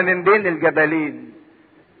خارجة من بين الجبلين.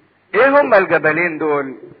 ايه هم الجبلين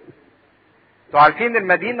دول؟ انتوا عارفين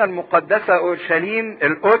المدينة المقدسة اورشليم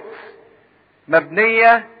القدس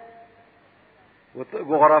مبنية،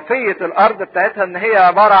 وجغرافية الارض بتاعتها ان هي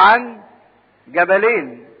عبارة عن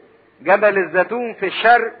جبلين، جبل الزيتون في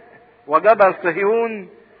الشرق وجبل صهيون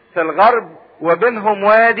في الغرب، وبينهم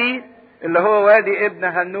وادي اللي هو وادي ابن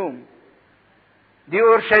هنوم. دي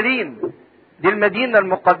اورشليم، دي المدينة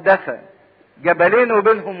المقدسة، جبلين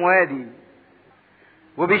وبينهم وادي.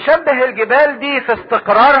 وبيشبه الجبال دي في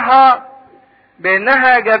استقرارها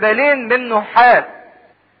بانها جبلين من نحاس.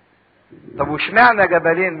 طب واشمعنى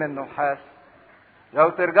جبلين من نحاس؟ لو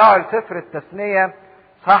ترجعوا لسفر التثنية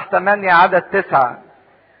صح 8 عدد 9،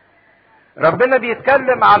 ربنا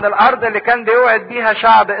بيتكلم عن الارض اللي كان بيوعد بيها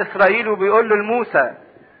شعب اسرائيل، وبيقول لموسى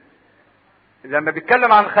لما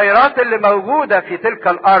بيتكلم عن الخيرات اللي موجودة في تلك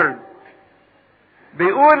الارض،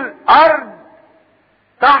 بيقول ارض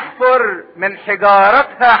تحفر من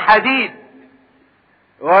حجارتها حديد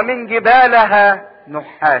ومن جبالها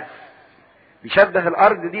نحاس. بيشبه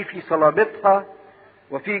الارض دي في صلابتها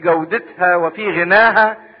وفي جودتها وفي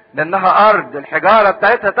غناها لانها ارض الحجارة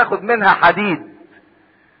بتاعتها تاخد منها حديد،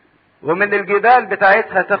 ومن الجبال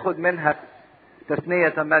بتاعتها تاخد منها. تثنية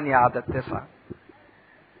 8 عدد 9.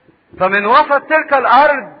 فمن وسط تلك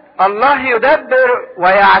الارض الله يدبر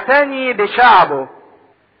ويعتني بشعبه،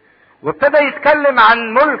 وابتدى يتكلم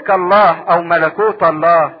عن ملك الله او ملكوت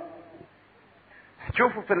الله.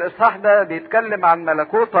 تشوفوا في الاصحاح ده بيتكلم عن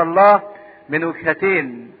ملكوت الله من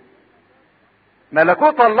وجهتين.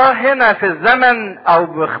 ملكوت الله هنا في الزمن او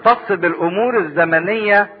بيختص بالامور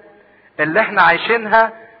الزمنية اللي احنا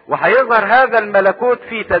عايشينها، وهيظهر هذا الملكوت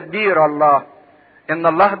في تدبير الله. ان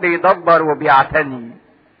الله بيدبر وبيعتني،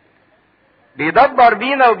 بيدبر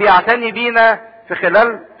بينا وبيعتني بينا في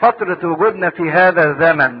خلال فترة وجودنا في هذا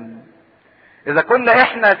الزمن. اذا كنا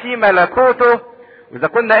احنا في ملكوته واذا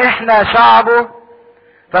كنا احنا شعبه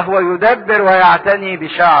فهو يدبر ويعتني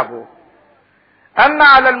بشعبه. اما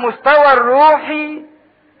على المستوى الروحي،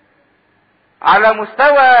 على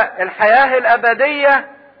مستوى الحياة الابدية،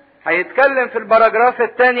 هيتكلم في البراجراف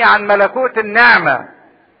الثاني عن ملكوت النعمة.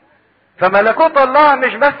 فملكوت الله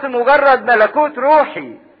مش بس مجرد ملكوت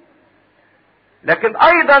روحي، لكن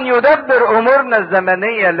ايضا يدبر امورنا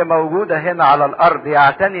الزمنية اللي موجودة هنا على الارض،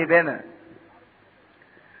 يعتني بنا.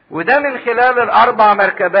 وده من خلال الاربع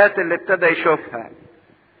مركبات اللي ابتدى يشوفها.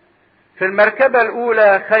 في المركبة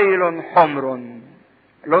الاولى خيل حمر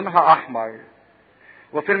لونها احمر،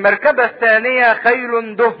 وفي المركبة الثانية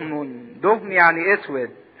خيل دهم، دهم يعني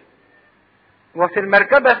اسود، وفي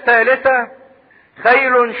المركبة الثالثة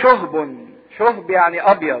خيل شهب، شهب يعني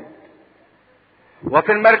ابيض،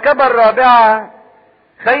 وفي المركبة الرابعة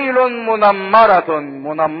خيل منمرة،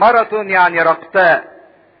 منمرة يعني رقتاء،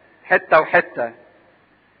 حتة وحتة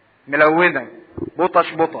ملونة،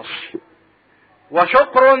 بطش بطش،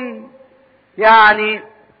 وشقر يعني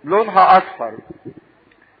لونها اصفر.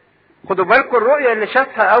 خدوا بالكم الرؤية اللي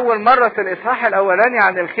شافها اول مرة في الاصحاح الاولاني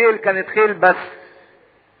عن الخيل كانت خيل بس،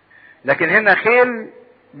 لكن هنا خيل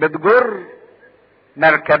بتجر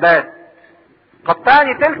مركبات. قد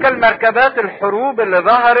تعني تلك المركبات الحروب اللي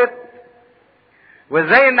ظهرت،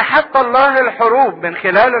 وازاي ان حتى الله الحروب من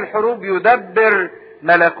خلال الحروب يدبر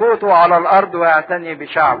ملكوته على الارض ويعتني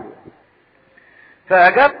بشعبه.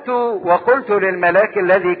 فاجبت وقلت للملاك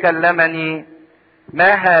الذي كلمني: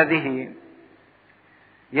 ما هذه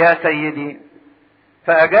يا سيدي؟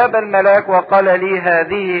 فاجاب الملاك وقال لي: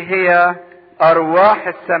 هذه هي ارواح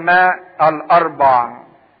السماء الاربع.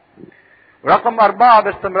 رقم 4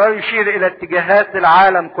 باستمرار يشير الى اتجاهات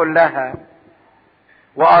العالم كلها.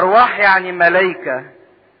 وارواح يعني ملائكة،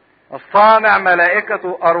 الصانع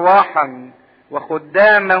ملائكة ارواحا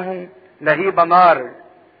وخدامه لهيب نار.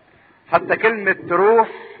 حتى كلمة روح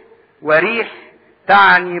وريح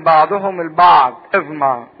تعني بعضهم البعض،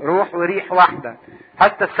 اظمى روح وريح واحدة.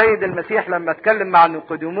 حتى السيد المسيح لما اتكلم مع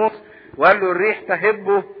نيقوديموس وقال له: الريح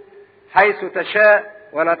تهبه حيث تشاء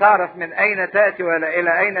ولا تعرف من اين تأتي ولا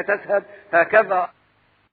الى اين تذهب، هكذا